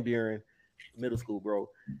at Van Buren Middle School, bro.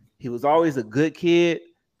 He was always a good kid,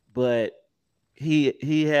 but he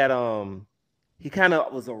kind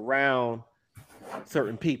of was around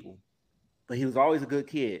certain people, but he was always a good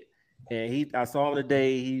kid. And I saw him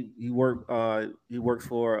today. He works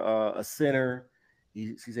for a center.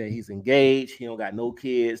 He said he's engaged. He don't got no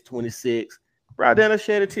kids. 26. Bro, then I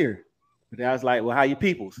shed a tear. But I was like, well, how you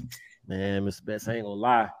peoples? Man, Mr. Betts, I ain't gonna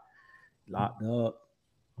lie. Locked up,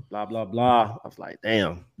 blah, blah, blah. I was like,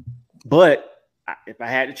 damn. But if I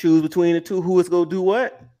had to choose between the two, who was gonna do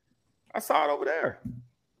what? I saw it over there.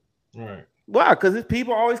 Right. Why? Because his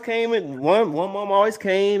people always came and one mom always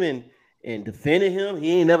came and defended him.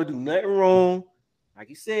 He ain't never do nothing wrong. Like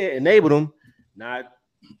you said, enabled him. Now,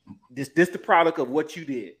 this the product of what you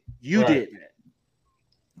did. You did that.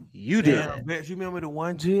 You did that. Bet you remember the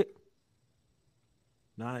one jit?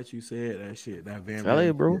 Now that you said that shit, that Van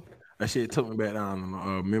Buren, bro. That shit took me back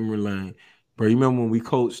down memory lane. Bro, you remember when we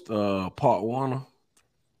coached Park Warner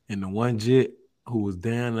and the one jit who was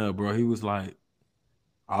down there, bro? He was like,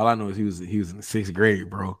 all I know is he was in the 6th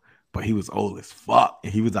grade, bro. But he was old as fuck,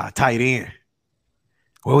 and he was our tight end.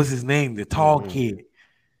 What was his name? The tall kid.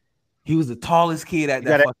 He was the tallest kid at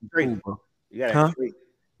that fucking school, bro. You got straight.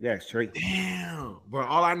 Yeah, straight. Damn, bro.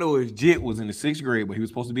 All I know is Jit was in the 6th grade, but he was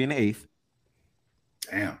supposed to be in the 8th.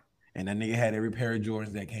 Damn. And that nigga had every pair of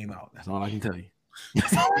Jordans that came out. That's all I can tell you.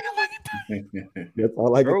 That's all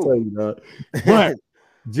I can tell you, dog. But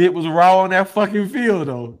Jit was raw on that fucking field,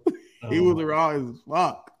 though. He was raw as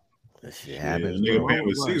fuck. That shit happens. Nigga paying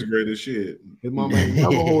with 6th grade shit. His mama ain't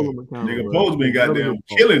never hold him accountable. Nigga Post been goddamn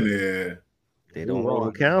killing there. They don't hold him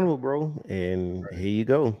accountable, bro. And here you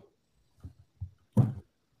go.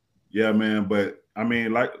 Yeah, man. But I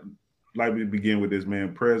mean, like we begin with this,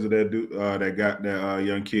 man. Prayers of that dude that got that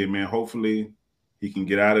young kid, man. Hopefully he can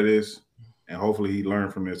get out of this, and hopefully he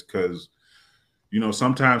learned from this, because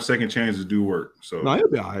sometimes second chances do work. So no, he'll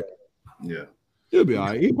be all right. Yeah, he'll be all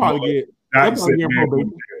right. He probably get probation.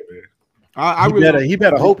 He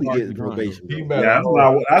better hope he gets probation. That's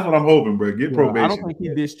what I'm hoping, bro. Get probation. I don't think he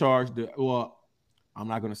discharged. Well, I'm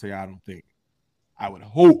not gonna say I don't think. I would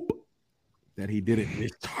hope that he didn't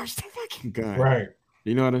discharge the fucking guy. Right.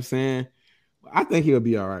 You know what I'm saying? I think he'll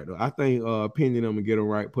be all right though. I think pinning him and get him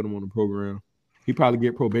right, put him on the program. He probably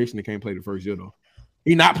get probation and can't play the first year though.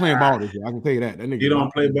 He not playing ball this year. I can tell you that. That nigga he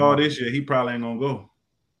don't play ball this year. He probably ain't gonna go.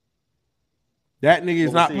 That nigga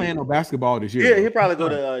is not playing no basketball this year. Yeah, he'll probably go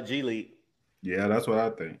to G League. Yeah, that's what I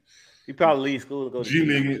think. He probably leave school and go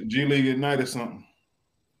to G League at night or something.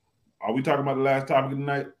 Are we talking about the last topic of the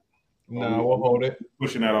night? No, we'll hold it.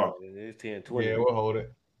 Pushing that off. It's 10-20. Yeah, we'll hold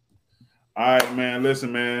it. All right, man.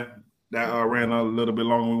 Listen, man. That ran a little bit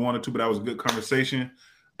longer than we wanted to, but that was a good conversation.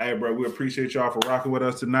 Hey, bro, we appreciate y'all for rocking with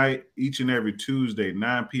us tonight. Each and every Tuesday,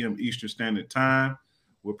 9 p.m. Eastern Standard Time.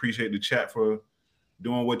 We appreciate the chat for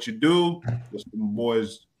doing what you do. It's my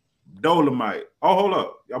boys Dolomite. Oh, hold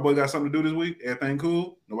up. Y'all boys got something to do this week? Everything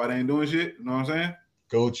cool? Nobody ain't doing shit? You know what I'm saying?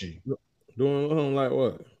 Gucci. Doing like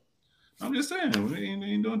what? I'm just saying. We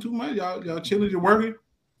ain't doing too much. Y'all chilling? You working?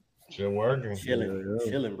 Still working.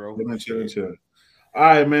 Chilling, bro. Chilling. All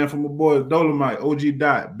right, man. From my boy Dolomite, OG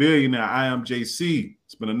Dot, Billionaire, I am JC.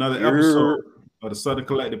 It's been another episode of the Southern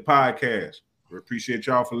Collective Podcast. We appreciate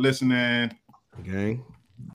y'all for listening. Gang.